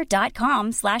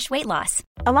plushcare.com/weightloss.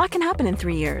 A lot can happen in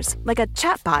 3 years, like a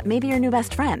chatbot may be your new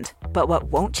best friend. But what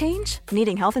won't change?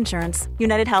 Needing health insurance.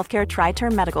 United Healthcare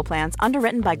Tri-Term Medical Plans,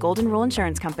 underwritten by Golden Rule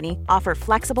Insurance Company, offer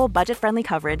flexible, budget-friendly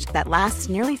coverage that lasts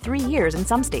nearly 3 years in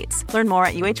some states. Learn more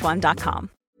at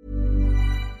uh1.com.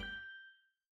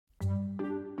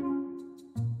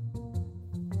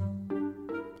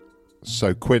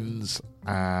 So Quins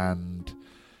and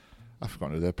I've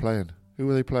forgotten who they're playing. Who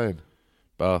were they playing?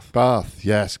 Bath.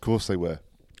 Yes, of course they were.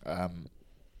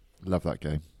 Love that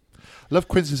game. Love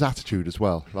Quince's attitude as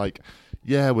well. Like,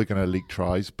 yeah, we're going to leak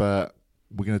tries, but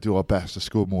we're going to do our best to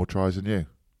score more tries than you.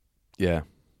 Yeah.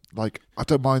 Like, I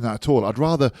don't mind that at all. I'd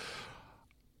rather,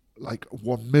 like,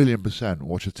 1,000,000%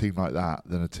 watch a team like that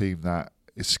than a team that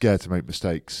is scared to make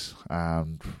mistakes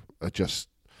and are just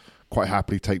quite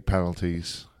happily take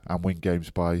penalties and win games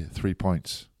by 3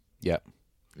 points. Yeah.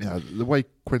 You know, the way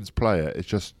Quins play it, it's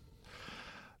just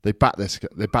they back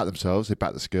themselves, they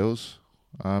back the skills.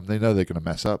 They know they're going to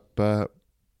mess up, but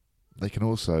they can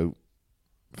also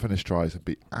finish tries and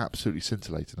be absolutely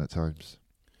scintillating at times.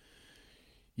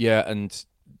 Yeah, and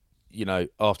you know,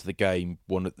 after the game,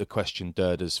 the question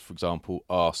Durders, for example,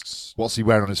 asks, "What's he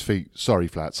wearing on his feet?" Sorry,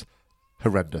 Flats.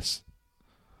 Horrendous.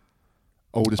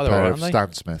 Oldest Oh, pair right, of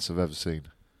Stan Smiths I've ever seen.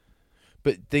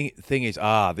 But the thing is,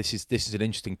 this is an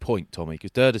interesting point, Tommy,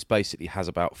 because Durders basically has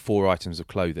about 4 items of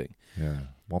clothing. Yeah.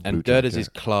 And Durders is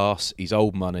class, he's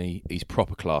old money, he's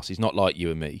proper class. He's not like you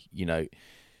and me. You know,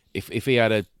 if he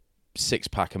had a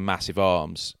 6-pack and massive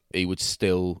arms, he would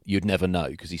still, you'd never know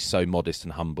because he's so modest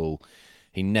and humble.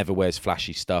 He never wears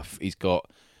flashy stuff. He's got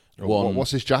one...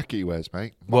 What's his jacket he wears,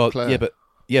 mate? Montclair.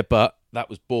 But that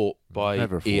was bought by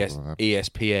ESPN.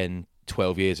 ESPN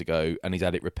 12 years ago, and he's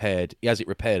had it repaired. He has it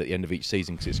repaired at the end of each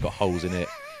season because it's got holes in it.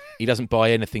 He doesn't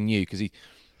buy anything new because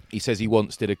he says he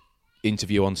once did a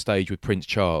interview on stage with Prince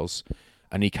Charles,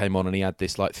 and he came on and he had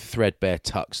this like threadbare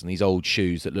tux and these old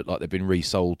shoes that look like they've been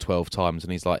resold 12 times,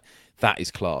 and he's like, that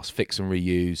is class, fix and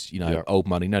reuse, you know, old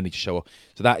money, no need to show off.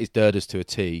 So that is Durders to a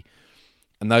T,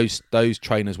 and those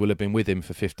trainers will have been with him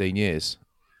for 15 years,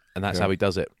 and that's how he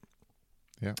does it.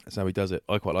 Yeah, that's how he does it.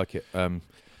 I quite like it.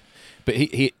 But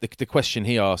the question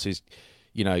he asks is,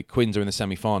 you know, Quins are in the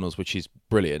semi-finals, which is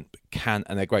brilliant, but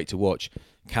and they're great to watch.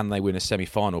 Can they win a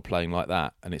semi-final playing like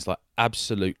that? And it's like,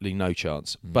 absolutely no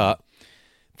chance. But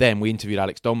then we interviewed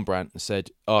Alex Dombrandt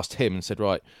and asked him,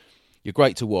 right, you're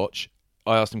great to watch.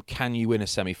 I asked him, can you win a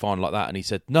semi-final like that? And he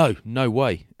said, no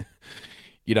way.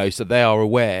 You know, so they are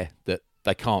aware that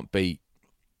they can't beat,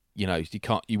 you know,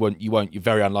 you're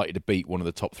very unlikely to beat one of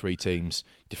the top 3 teams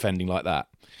defending like that.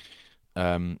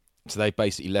 So they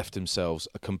basically left themselves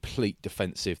a complete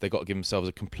defensive. They've got to give themselves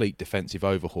a complete defensive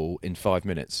overhaul in 5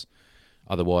 minutes.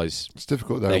 Otherwise, it's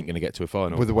difficult. Though, they ain't going to get to a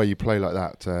final. With the way you play like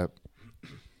that,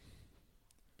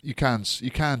 you can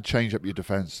change up your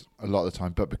defence a lot of the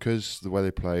time, but because the way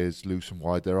they play is loose and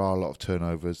wide, there are a lot of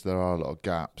turnovers, there are a lot of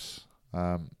gaps.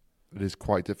 It is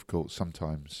quite difficult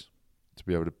sometimes to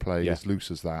be able to play as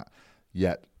loose as that,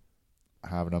 yet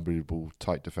have an unbelievable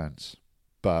tight defence.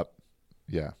 But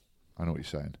yeah, I know what you're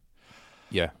saying.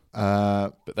 Yeah,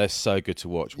 but they're so good to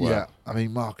watch. Wow. Yeah, I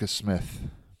mean Marcus Smith.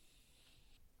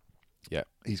 Yeah,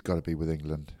 he's got to be with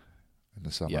England in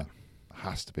the summer. Yeah.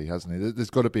 Has to be, hasn't he? There's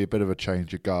got to be a bit of a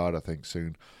change of guard, I think,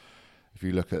 soon. If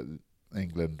you look at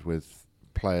England with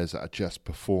players that are just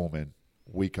performing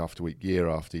week after week, year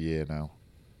after year now,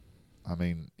 I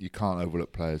mean, you can't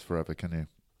overlook players forever, can you?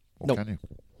 Or can you?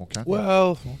 Or can you?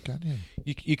 Well, or can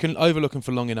you? You can overlook them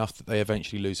for long enough that they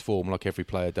eventually lose form, like every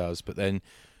player does. But then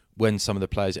when some of the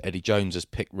players that Eddie Jones has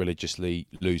picked religiously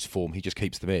lose form, he just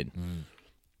keeps them in.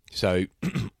 So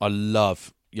I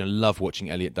love watching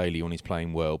Elliot Daly when he's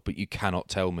playing well, but you cannot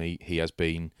tell me he has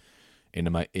been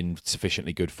in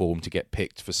sufficiently good form to get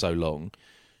picked for so long.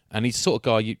 And he's the sort of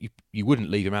guy you wouldn't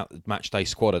leave him out the match day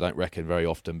squad, I don't reckon, very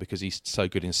often, because he's so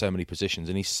good in so many positions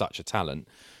and he's such a talent.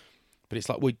 But it's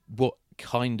like, what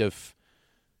kind of,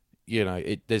 you know,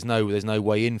 there's no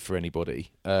way in for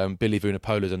anybody. Billy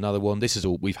Vunipola's another one. This is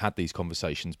all, we've had these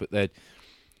conversations, but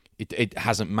it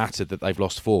hasn't mattered that they've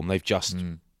lost form. They've just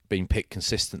been picked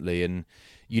consistently, and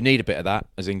you need a bit of that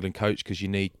as England coach, because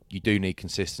you do need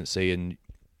consistency, and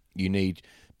you need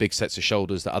big sets of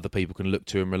shoulders that other people can look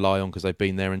to and rely on because they've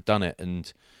been there and done it.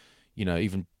 And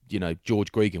even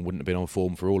George Gregan wouldn't have been on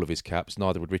form for all of his caps,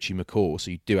 neither would Richie McCaw,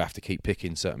 so you do have to keep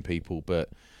picking certain people. But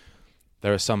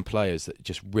there are some players that are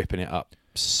just ripping it up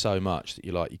so much that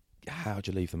you're like, how'd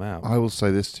you leave them out? I will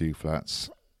say this to you, Flats.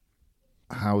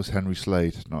 How is Henry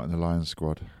Slade not in the Lions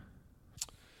squad?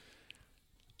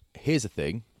 Here's the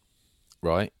thing,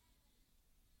 right?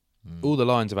 All the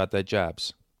Lions have had their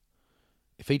jabs.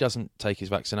 If he doesn't take his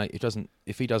vaccination,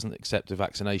 if he doesn't accept a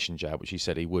vaccination jab, which he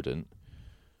said he wouldn't,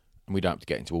 and we don't have to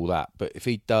get into all that, but if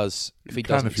he doesn't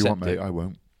accept you want, mate, it, I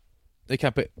won't. They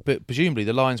can, but presumably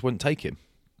the Lions wouldn't take him.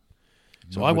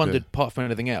 So I wondered, apart from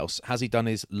anything else, has he done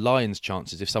his Lions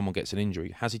chances if someone gets an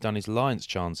injury? Has he done his Lions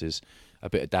chances a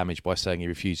bit of damage by saying he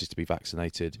refuses to be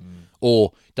vaccinated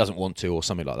or doesn't want to or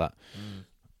something like that?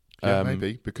 Yeah,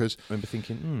 maybe, because I remember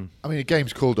thinking, I mean, a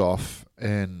game's called off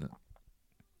in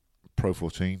Pro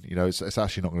 14. You know, it's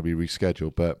actually not going to be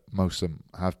rescheduled, but most of them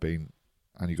have been,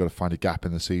 and you've got to find a gap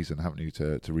in the season, haven't you,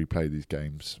 to replay these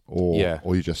games, or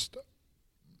you just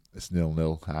it's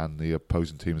 0-0 and the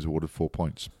opposing team is awarded 4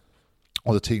 points,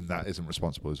 or the team that isn't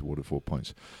responsible is awarded 4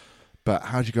 points. But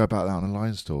how do you go about that on a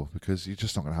Lions tour? Because you're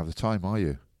just not going to have the time, are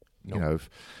you? Nope. You know,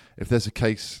 if there's a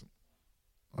case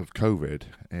of COVID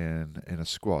in a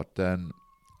squad, then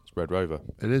it's Red Rover.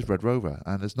 It is Red Rover,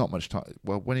 and there's not much time.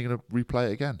 Well, when are you going to replay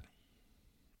it again?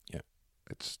 Yeah.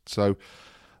 It's so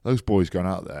those boys going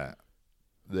out there,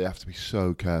 they have to be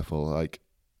so careful. Like,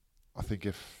 I think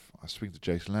if I speak to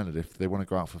Jason Leonard, if they want to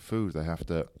go out for food, they have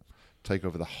to take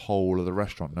over the whole of the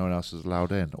restaurant. No one else is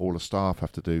allowed in. All the staff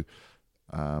have to do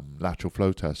lateral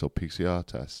flow tests or PCR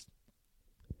tests.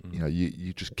 You know,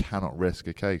 you just cannot risk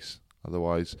a case.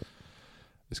 Otherwise,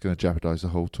 it's going to jeopardise the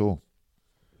whole tour.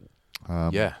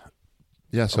 Yeah.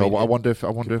 So I wonder if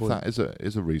that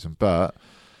is a reason. But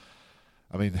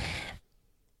I mean,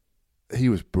 he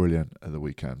was brilliant at the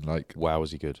weekend. Like, wow,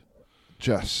 was he good?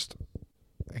 Just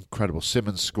incredible.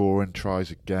 Simmons scoring, tries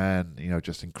again. You know,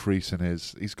 just increasing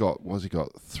his. He's got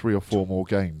 3 or 4 more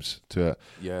games to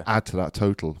add to that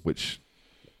total, which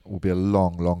will be a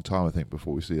long, long time, I think,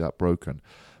 before we see that broken.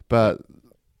 But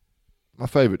my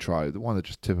favourite try, the one that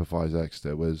just typifies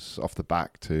Exeter, was off the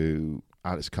back to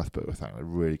Alex Cuthbert. I think a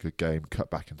really good game,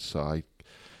 cut back inside,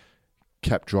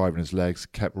 kept driving his legs,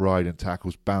 kept riding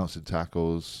tackles, bouncing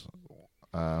tackles,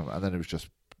 and then it was just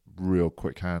real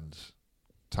quick hands,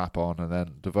 tap on, and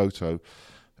then Devoto,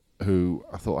 who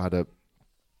I thought had a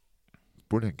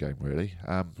brilliant game, really.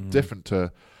 Different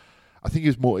to, I think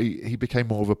he became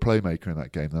more of a playmaker in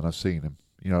that game than I've seen him.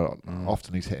 You know,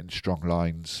 often he's hitting strong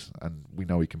lines, and we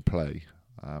know he can play.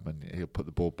 And he'll put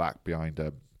the ball back behind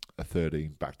a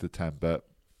 13, back to the 10. But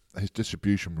his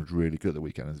distribution was really good at the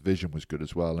weekend. His vision was good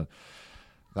as well. And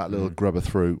that little grubber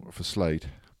through for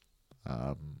Slade,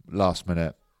 last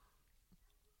minute,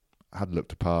 hadn't looked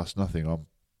to pass, nothing on,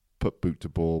 put boot to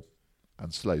ball,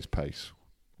 and Slade's pace.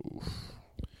 Oof.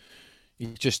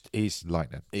 He's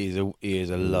lightning. He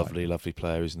is a lovely, lovely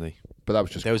player, isn't he? But that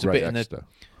was just there was great a bit Exeter.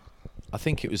 I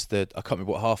think it was I can't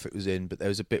remember what half it was in, but there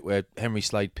was a bit where Henry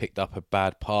Slade picked up a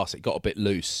bad pass. It got a bit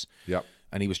loose. Yep.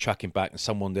 And he was tracking back,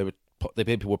 and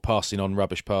people were passing on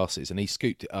rubbish passes, and he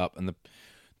scooped it up, and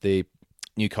the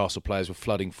Newcastle players were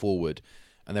flooding forward,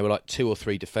 and there were like 2 or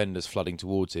 3 defenders flooding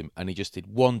towards him, and he just did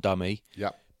one dummy,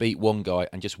 beat one guy,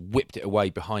 and just whipped it away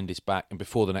behind his back, and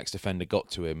before the next defender got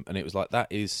to him, and it was like, that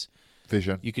is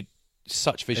vision. You could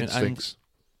such vision, instincts. And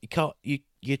you can't.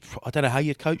 I don't know how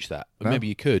you'd coach that. No. Maybe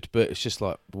you could, but it's just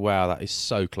like, wow, that is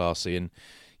so classy. And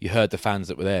you heard the fans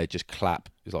that were there just clap.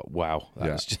 It's like, wow,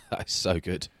 that is so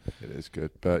good. It is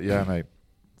good. But yeah, mate,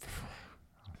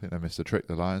 I think they missed a trick,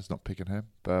 the Lions, not picking him.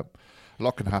 But a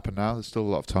lot can happen now. There's still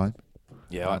a lot of time.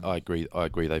 Yeah, I agree.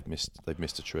 They've missed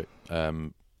a trick.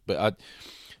 But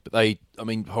they, I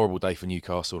mean, horrible day for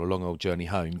Newcastle, a long old journey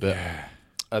home. But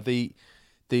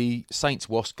the Saints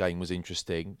Wasps game was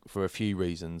interesting for a few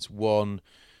reasons. One,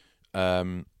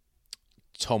 Tom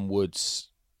Wood's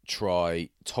try.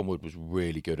 Tom Wood was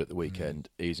really good at the weekend.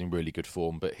 He's in really good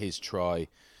form, but his try,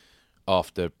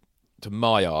 to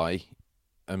my eye,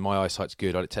 and my eyesight's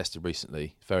good. I had it tested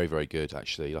recently. Very, very good,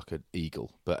 actually, like an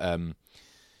eagle. But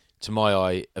to my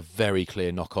eye, a very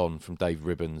clear knock on from Dave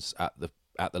Ribbons at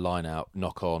the line out.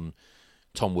 Knock on.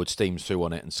 Tom Wood steams through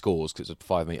on it and scores because it's a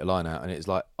 5 metre line out, and it's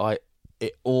like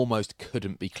it almost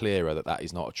couldn't be clearer that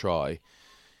is not a try,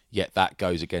 yet that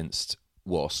goes against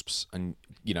Wasps. And,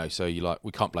 you know, so you're like,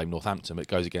 we can't blame Northampton, but it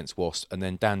goes against Wasps. And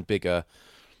then Dan Biggar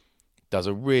does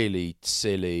a really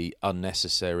silly,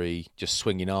 unnecessary, just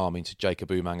swinging arm into Jacob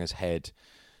Umanga's head,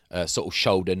 sort of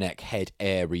shoulder, neck, head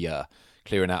area,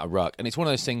 clearing out a ruck. And it's one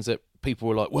of those things that people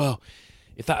were like, well,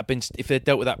 if they'd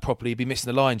dealt with that properly, he'd be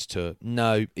missing the Lions tour.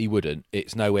 No, he wouldn't.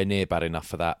 It's nowhere near bad enough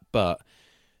for that. But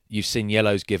you've seen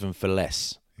yellows given for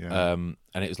less. Yeah. And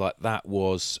it was like, that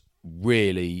was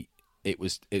really, it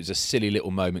was a silly little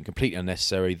moment, completely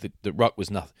unnecessary. The ruck was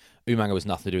nothing. Umanga was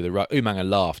nothing to do with the ruck. Umanga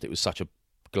laughed. It was such a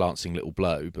glancing little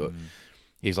blow, but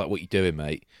he was like, what are you doing,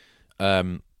 mate?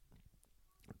 But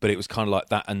it was kind of like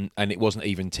that, and it wasn't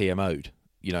even TMO'd.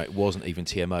 You know, it wasn't even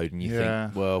TMO'd, and you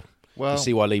think, well, you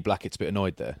see why Lee Blackett's a bit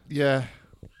annoyed there. Yeah.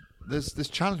 There's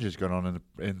challenges going on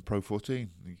in Pro 14.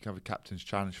 You can have a captain's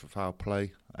challenge for foul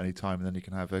play anytime, and then you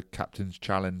can have a captain's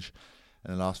challenge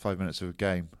in the last 5 minutes of a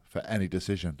game for any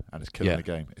decision, and it's killing the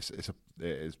game. It's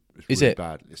really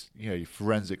bad. It's, you know, you're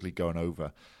forensically going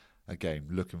over a game,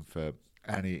 looking for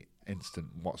any instant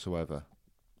whatsoever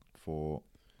for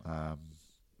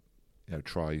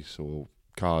tries or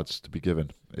cards to be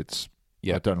given.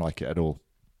 Yeah. I don't like it at all.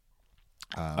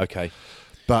 Okay,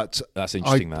 but that's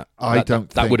interesting. I don't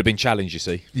that think, would have been challenged. You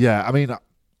see, yeah. I mean,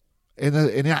 in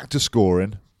the act of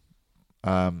scoring,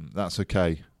 that's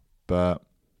okay, but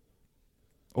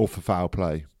or for foul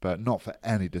play, but not for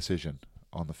any decision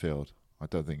on the field. I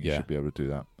don't think you should be able to do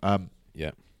that.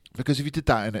 Yeah, because if you did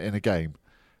that in a game,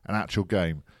 an actual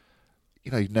game,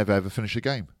 you'd never ever finish a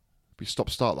game. Be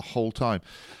stop-start the whole time.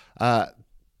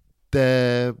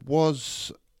 There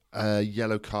was a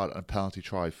yellow card and a penalty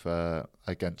try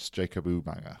against Jacob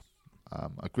Umaga. I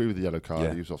agree with the yellow card.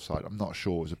 Yeah. He was offside. I'm not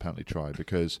sure it was a penalty try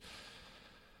because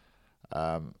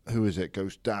who is it?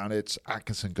 Goes down. It's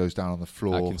Atkinson goes down on the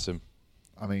floor. Atkinson.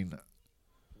 I mean,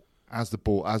 as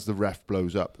the ref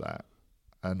blows up there,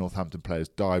 Northampton players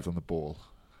dived on the ball,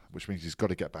 which means he's got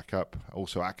to get back up.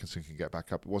 Also, Atkinson can get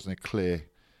back up. It wasn't a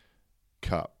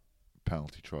clear-cut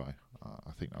penalty try.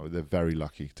 I think they're very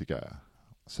lucky to get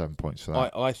 7 points for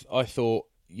that. I thought,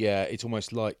 it's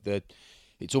almost like the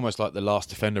last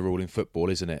defender rule in football,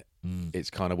 isn't it? It's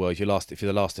kind of, if you're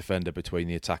the last defender between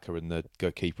the attacker and the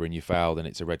goalkeeper and you foul, then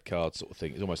it's a red card sort of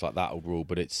thing. It's almost like that old rule,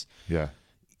 but it's a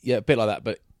bit like that.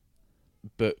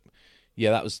 But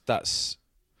that's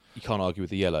you can't argue with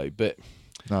the yellow, but.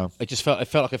 No, it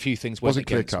felt like a few things went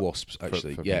against Wasps.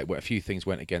 Actually, for a few things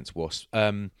went against Wasps.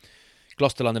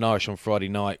 Gloucester London Irish on Friday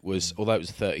night was, although it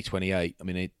was 30-28. I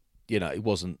mean, it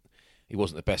wasn't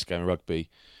the best game of rugby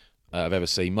I've ever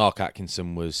seen. Mark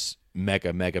Atkinson was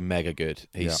mega good.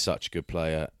 He's such a good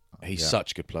player.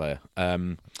 Such a good player.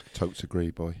 Totes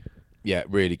agree, boy. Yeah,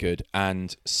 really good.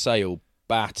 And Sale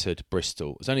battered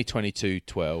Bristol. It was only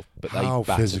 22-12, but how they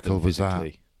battered physical them was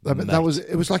physically. that? I mean,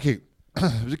 it was like it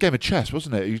was a game of chess,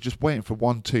 wasn't it? You're just waiting for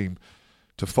one team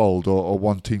to fold or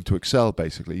one team to excel,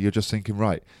 basically. You're just thinking,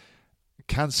 right,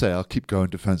 can Sale keep going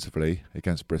defensively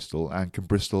against Bristol, and can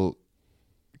Bristol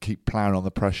keep ploughing on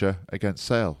the pressure against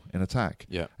Sale in attack?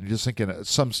 Yeah. And you're just thinking at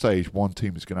some stage one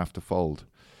team is going to have to fold.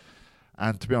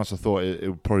 And to be honest, I thought it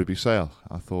would probably be Sale.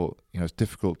 I thought, it's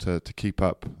difficult to keep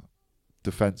up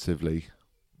defensively.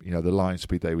 The line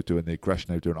speed they were doing, the aggression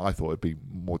they were doing, I thought it would be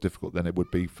more difficult than it would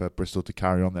be for Bristol to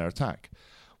carry on their attack,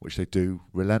 which they do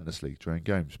relentlessly during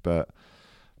games. But,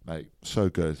 mate, so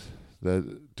good.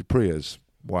 The Dupreas,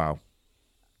 wow.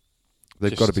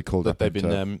 They've got to be called up. They've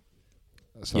been,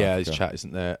 there's chat,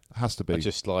 isn't there? It has to be.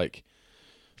 Just like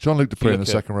Jean-Luc Dupree in the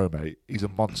second row, mate. He's a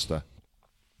monster.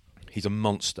 He's a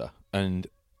monster, and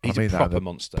he's a proper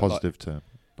monster. Positive term,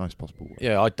 nice possible word.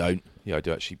 Yeah, I don't. Yeah, I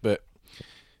do actually. But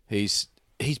he's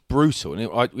brutal,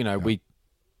 and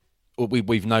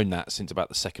we've known that since about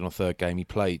the second or third game he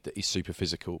played, that he's super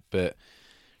physical. But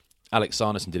Alex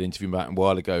Sarnison did an interview about him a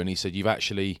while ago, and he said you've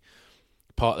actually,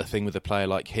 part of the thing with a player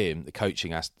like him,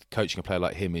 coaching a player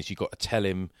like him is you've got to tell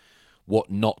him what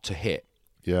not to hit.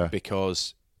 Yeah.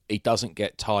 Because he doesn't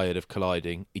get tired of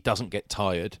colliding. He doesn't get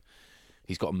tired.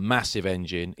 He's got a massive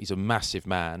engine. He's a massive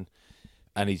man.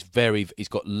 And he's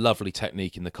got lovely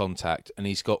technique in the contact, and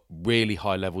he's got really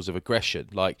high levels of aggression.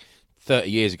 Like 30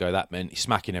 years ago, that meant he's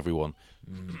smacking everyone.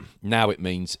 Now it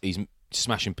means he's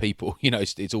smashing people.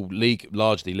 It's all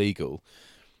largely legal.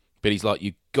 But he's like,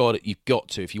 you've got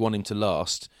to, if you want him to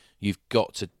last, you've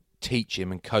got to teach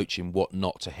him and coach him what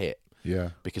not to hit. Yeah.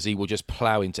 Because he will just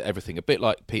plough into everything. A bit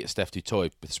like Peter-Steph du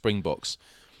Toit with Springboks.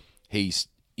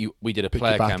 We did a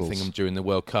player camp thing during the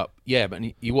World Cup. Yeah, but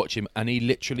you watch him, and he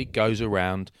literally goes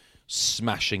around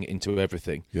smashing into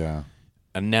everything. Yeah.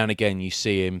 And now and again, you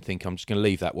see him think, I'm just going to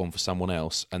leave that one for someone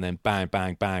else, and then bang,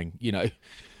 bang, bang. He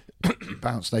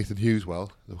bounced Nathan Hughes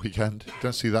well the weekend.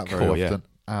 Don't see that very often.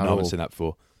 No, I haven't seen that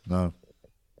before. No.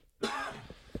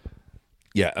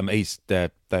 Yeah,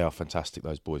 they are fantastic,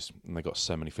 those boys, and they got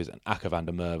so many physics. And Aka van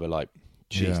der Merwe,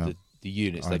 the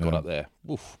units they got up there.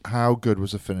 Oof. How good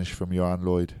was the finish from Johan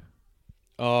Lloyd?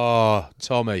 Oh,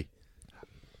 Tommy.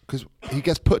 Because he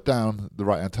gets put down the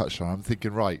right-hand touchline. I'm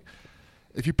thinking, right,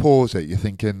 if you pause it, you're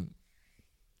thinking,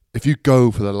 if you go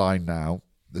for the line now,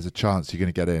 there's a chance you're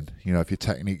going to get in. If your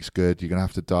technique's good, you're going to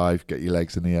have to dive, get your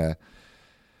legs in the air.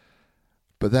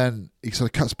 But then he sort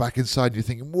of cuts back inside, and you're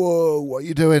thinking, whoa, what are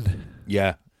you doing?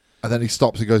 Yeah. And then he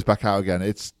stops and goes back out again.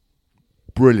 It's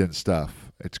brilliant stuff.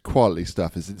 It's quality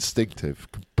stuff. It's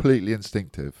instinctive, completely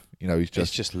instinctive.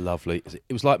 It's just lovely.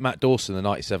 It was like Matt Dawson, the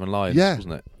 97 Lions,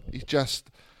 wasn't it? He's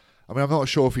just, I'm not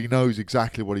sure if he knows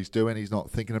exactly what he's doing. He's not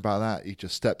thinking about that. He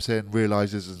just steps in,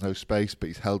 realises there's no space, but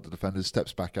he's held the defenders,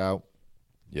 steps back out.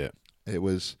 Yeah. It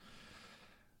was,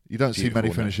 you don't see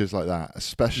many finishes like that,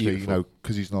 especially,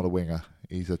 because he's not a winger.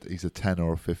 He's a 10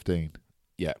 or a 15.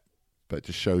 Yeah. But it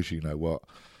just shows you,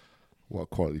 what a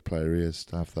quality player he is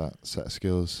to have that set of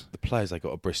skills. The players they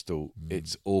got at Bristol,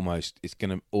 it's going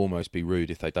to almost be rude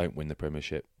if they don't win the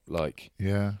Premiership. Like,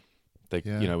 yeah.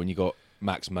 You know, when you got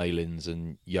Max Malins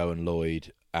and Johan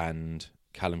Lloyd and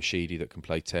Callum Sheedy that can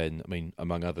play 10, I mean,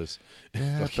 among others.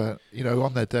 Yeah, but, you know,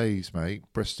 on their days, mate,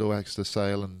 Bristol, Exeter,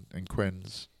 Sale and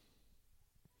Quins,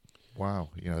 wow,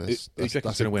 you know, that's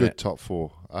a good top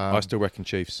four. I still reckon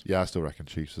Chiefs. Yeah, I still reckon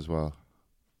Chiefs as well.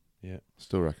 Yeah.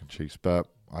 Still reckon Chiefs, but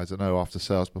I don't know, after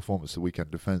Sale's performance the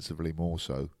weekend defensively more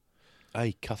so.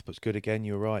 Hey, Cuthbert's good again,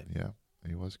 you're right. Yeah,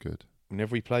 he was good.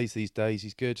 Whenever he plays these days,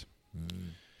 he's good.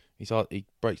 He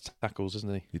breaks tackles,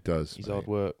 doesn't he? He does. He's hard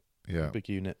work. Yeah. Big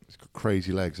unit. He's got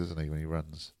crazy legs, hasn't he, when he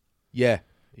runs? Yeah.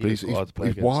 But he's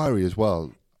wiry as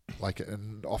well. Like,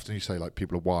 and often you say like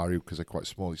people are wiry because they're quite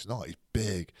small. He's not. He's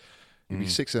big. He'd be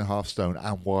 6.5 stone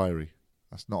and wiry.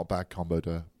 That's not a bad combo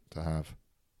to have.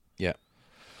 Yeah.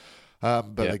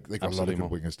 But they got a lot of good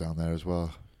wingers down there as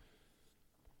well.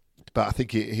 But I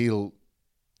think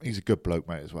he's a good bloke,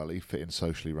 mate, as well. He'd fit in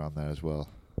socially around there as well.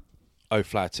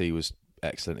 O'Flaherty was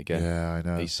excellent again. Yeah, I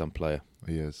know. He's some player.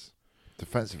 He is.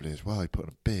 Defensively as well, he put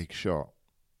in a big shot.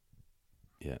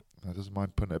 Yeah. I doesn't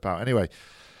mind putting it about. Anyway,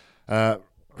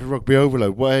 Rugby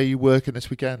Overload, where are you working this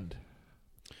weekend?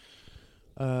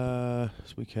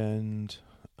 This weekend...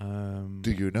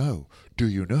 Do you know? Do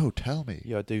you know? Tell me.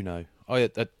 Yeah, I do know. Oh, yeah,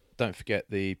 don't forget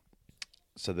the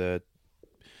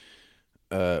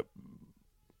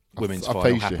women's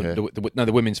final happened.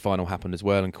 The women's final happened as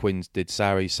well, and Quins did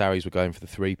Sarries. Sarries were going for the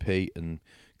 3-peat, and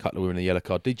Cutler were in the yellow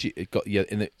card.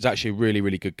 It's actually a really,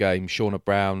 really good game. Shauna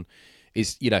Brown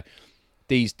is, you know,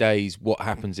 these days what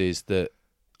happens is that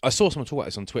I saw someone talk about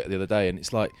this on Twitter the other day, and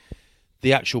it's like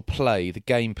the actual play, the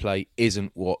gameplay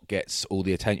isn't what gets all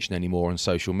the attention anymore on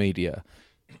social media.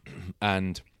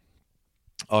 And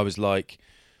I was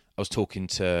talking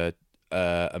to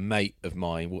a mate of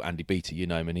mine, well, Andy Beattie, you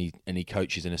know him, and he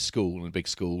coaches in a big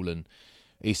school, and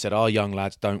he said our young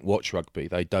lads don't watch rugby.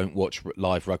 They don't watch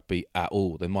live rugby at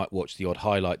all. They might watch the odd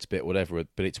highlights bit, whatever,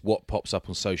 but it's what pops up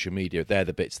on social media. They're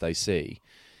the bits they see.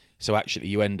 So actually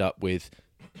you end up with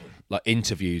like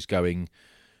interviews going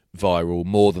viral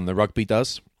more than the rugby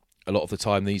does a lot of the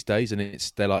time these days, and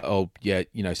they're like, oh yeah,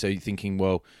 you know, so you're thinking,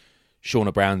 well,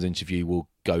 Shauna Brown's interview will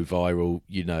go viral,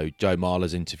 you know, Joe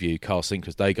Marler's interview, Carl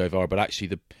Sinclair's, they go viral, but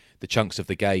actually the chunks of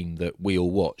the game that we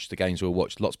all watch, the games we all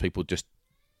watch, lots of people just,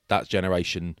 that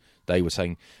generation, they were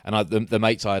saying, and the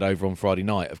mates I had over on Friday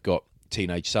night have got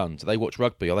teenage sons. Do they watch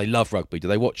rugby? Or they love rugby? Do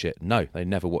they watch it? No, they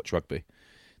never watch rugby.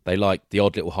 They like the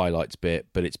odd little highlights bit,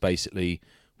 but it's basically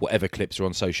whatever clips are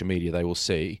on social media they will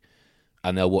see,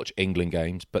 and they'll watch England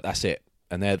games, but that's it.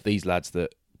 And they're these lads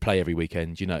that play every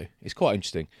weekend, you know. It's quite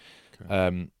interesting.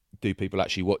 Okay. Do people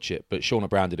actually watch it? But Shauna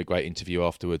Brown did a great interview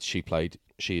afterwards. She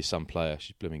is some player.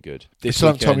 She's blooming good.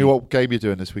 Tell me what game you're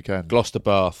doing this weekend. Gloucester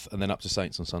Bath, and then up to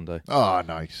Saints on Sunday. Oh,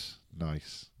 nice.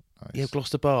 Yeah,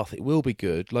 Gloucester Bath. It will be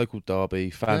good. Local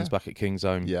derby, fans back at King's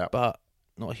Own. Yeah. But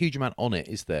not a huge amount on it,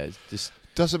 is there? It's just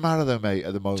doesn't matter though, mate,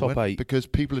 at the moment. Top 8. Because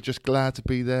people are just glad to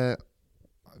be there.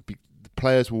 The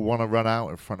players will want to run out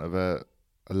in front of a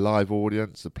live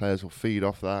audience. The players will feed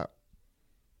off that.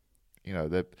 You know,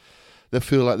 they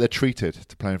feel like they're treated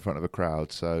to play in front of a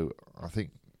crowd. So I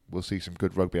think we'll see some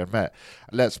good rugby. And Matt,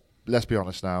 let's be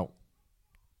honest now.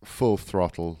 Full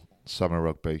throttle summer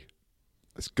rugby.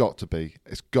 It's got to be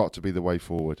the way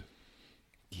forward.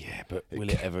 Yeah, but will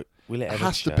it ever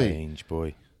has change, to be.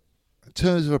 Boy? In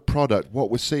terms of a product, what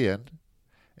we're seeing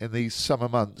in these summer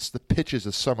months, the pitches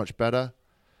are so much better.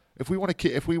 If we want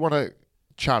to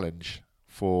challenge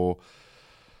for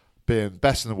being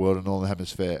best in the world in Northern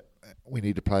Hemisphere, we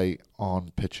need to play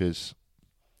on pitches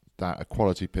that are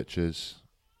quality pitches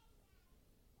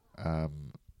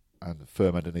and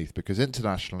firm underneath. Because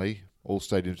internationally, all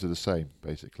stadiums are the same,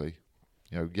 basically.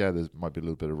 You know, yeah, there might be a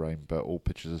little bit of rain, but all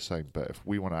pitches are the same. But if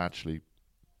we want to actually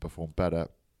perform better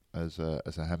as a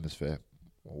hemisphere,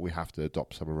 we have to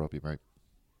adopt summer rugby, mate.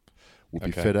 We'll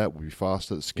be fitter, we'll be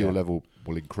faster, the skill level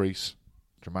will increase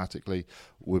dramatically.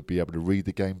 We'll be able to read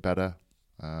the game better,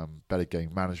 better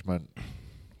game management,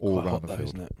 all quite around hot the though, field.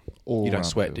 isn't it? All you don't around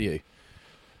sweat, do you?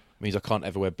 Means I can't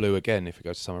ever wear blue again if it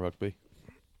goes to summer rugby.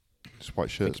 Just white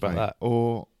shirts, Think about mate. that.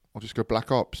 Or I'll just go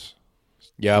Black Ops.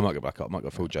 Yeah, I might go back up. I might go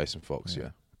full Jason Fox, yeah.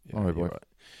 All right, boy. Right.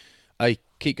 Hey,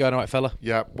 keep going, all right, fella?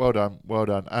 Yeah, well done. Well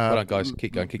done, guys.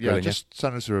 Keep going, keep going. Just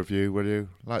send us a review, will you?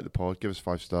 Like the pod, give us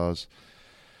 5 stars.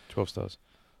 12 stars.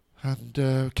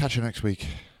 And catch you next week.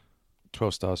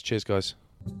 12 stars. Cheers, guys.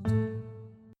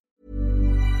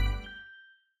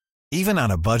 Even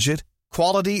on a budget,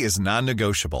 quality is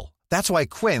non-negotiable. That's why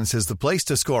Quince is the place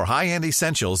to score high-end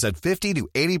essentials at 50 to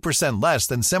 80% less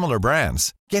than similar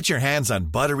brands. Get your hands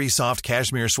on buttery soft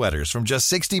cashmere sweaters from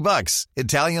just $60,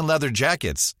 Italian leather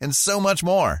jackets, and so much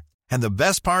more. And the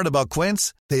best part about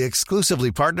Quince, they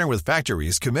exclusively partner with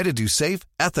factories committed to safe,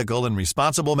 ethical, and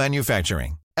responsible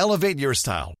manufacturing. Elevate your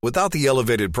style without the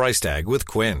elevated price tag with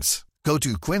Quince. Go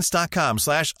to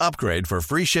quince.com/upgrade for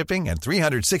free shipping and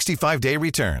 365-day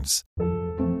returns.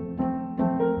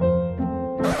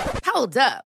 Hold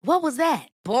up. What was that?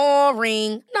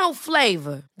 Boring. No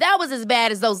flavor. That was as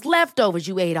bad as those leftovers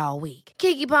you ate all week.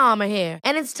 Keke Palmer here,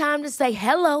 and it's time to say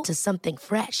hello to something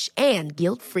fresh and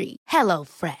guilt-free. Hello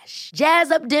Fresh.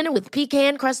 Jazz up dinner with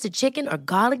pecan-crusted chicken or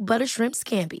garlic butter shrimp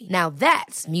scampi. Now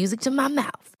that's music to my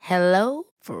mouth. Hello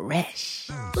Fresh.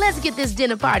 Let's get this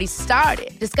dinner party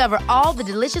started. Discover all the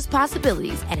delicious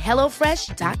possibilities at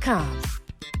hellofresh.com.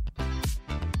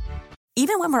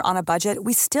 Even when we're on a budget,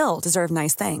 we still deserve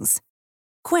nice things.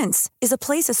 Quince is a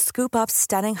place to scoop up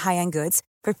stunning high-end goods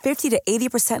for 50 to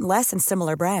 80% less than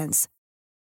similar brands.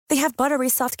 They have buttery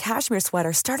soft cashmere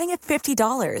sweaters starting at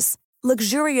 $50,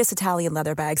 luxurious Italian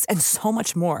leather bags, and so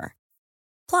much more.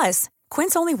 Plus,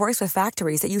 Quince only works with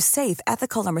factories that use safe,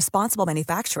 ethical, and responsible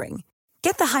manufacturing.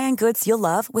 Get the high-end goods you'll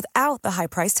love without the high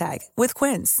price tag with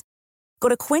Quince. Go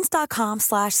to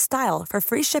quince.com/style for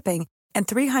free shipping and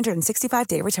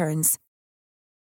 365-day returns.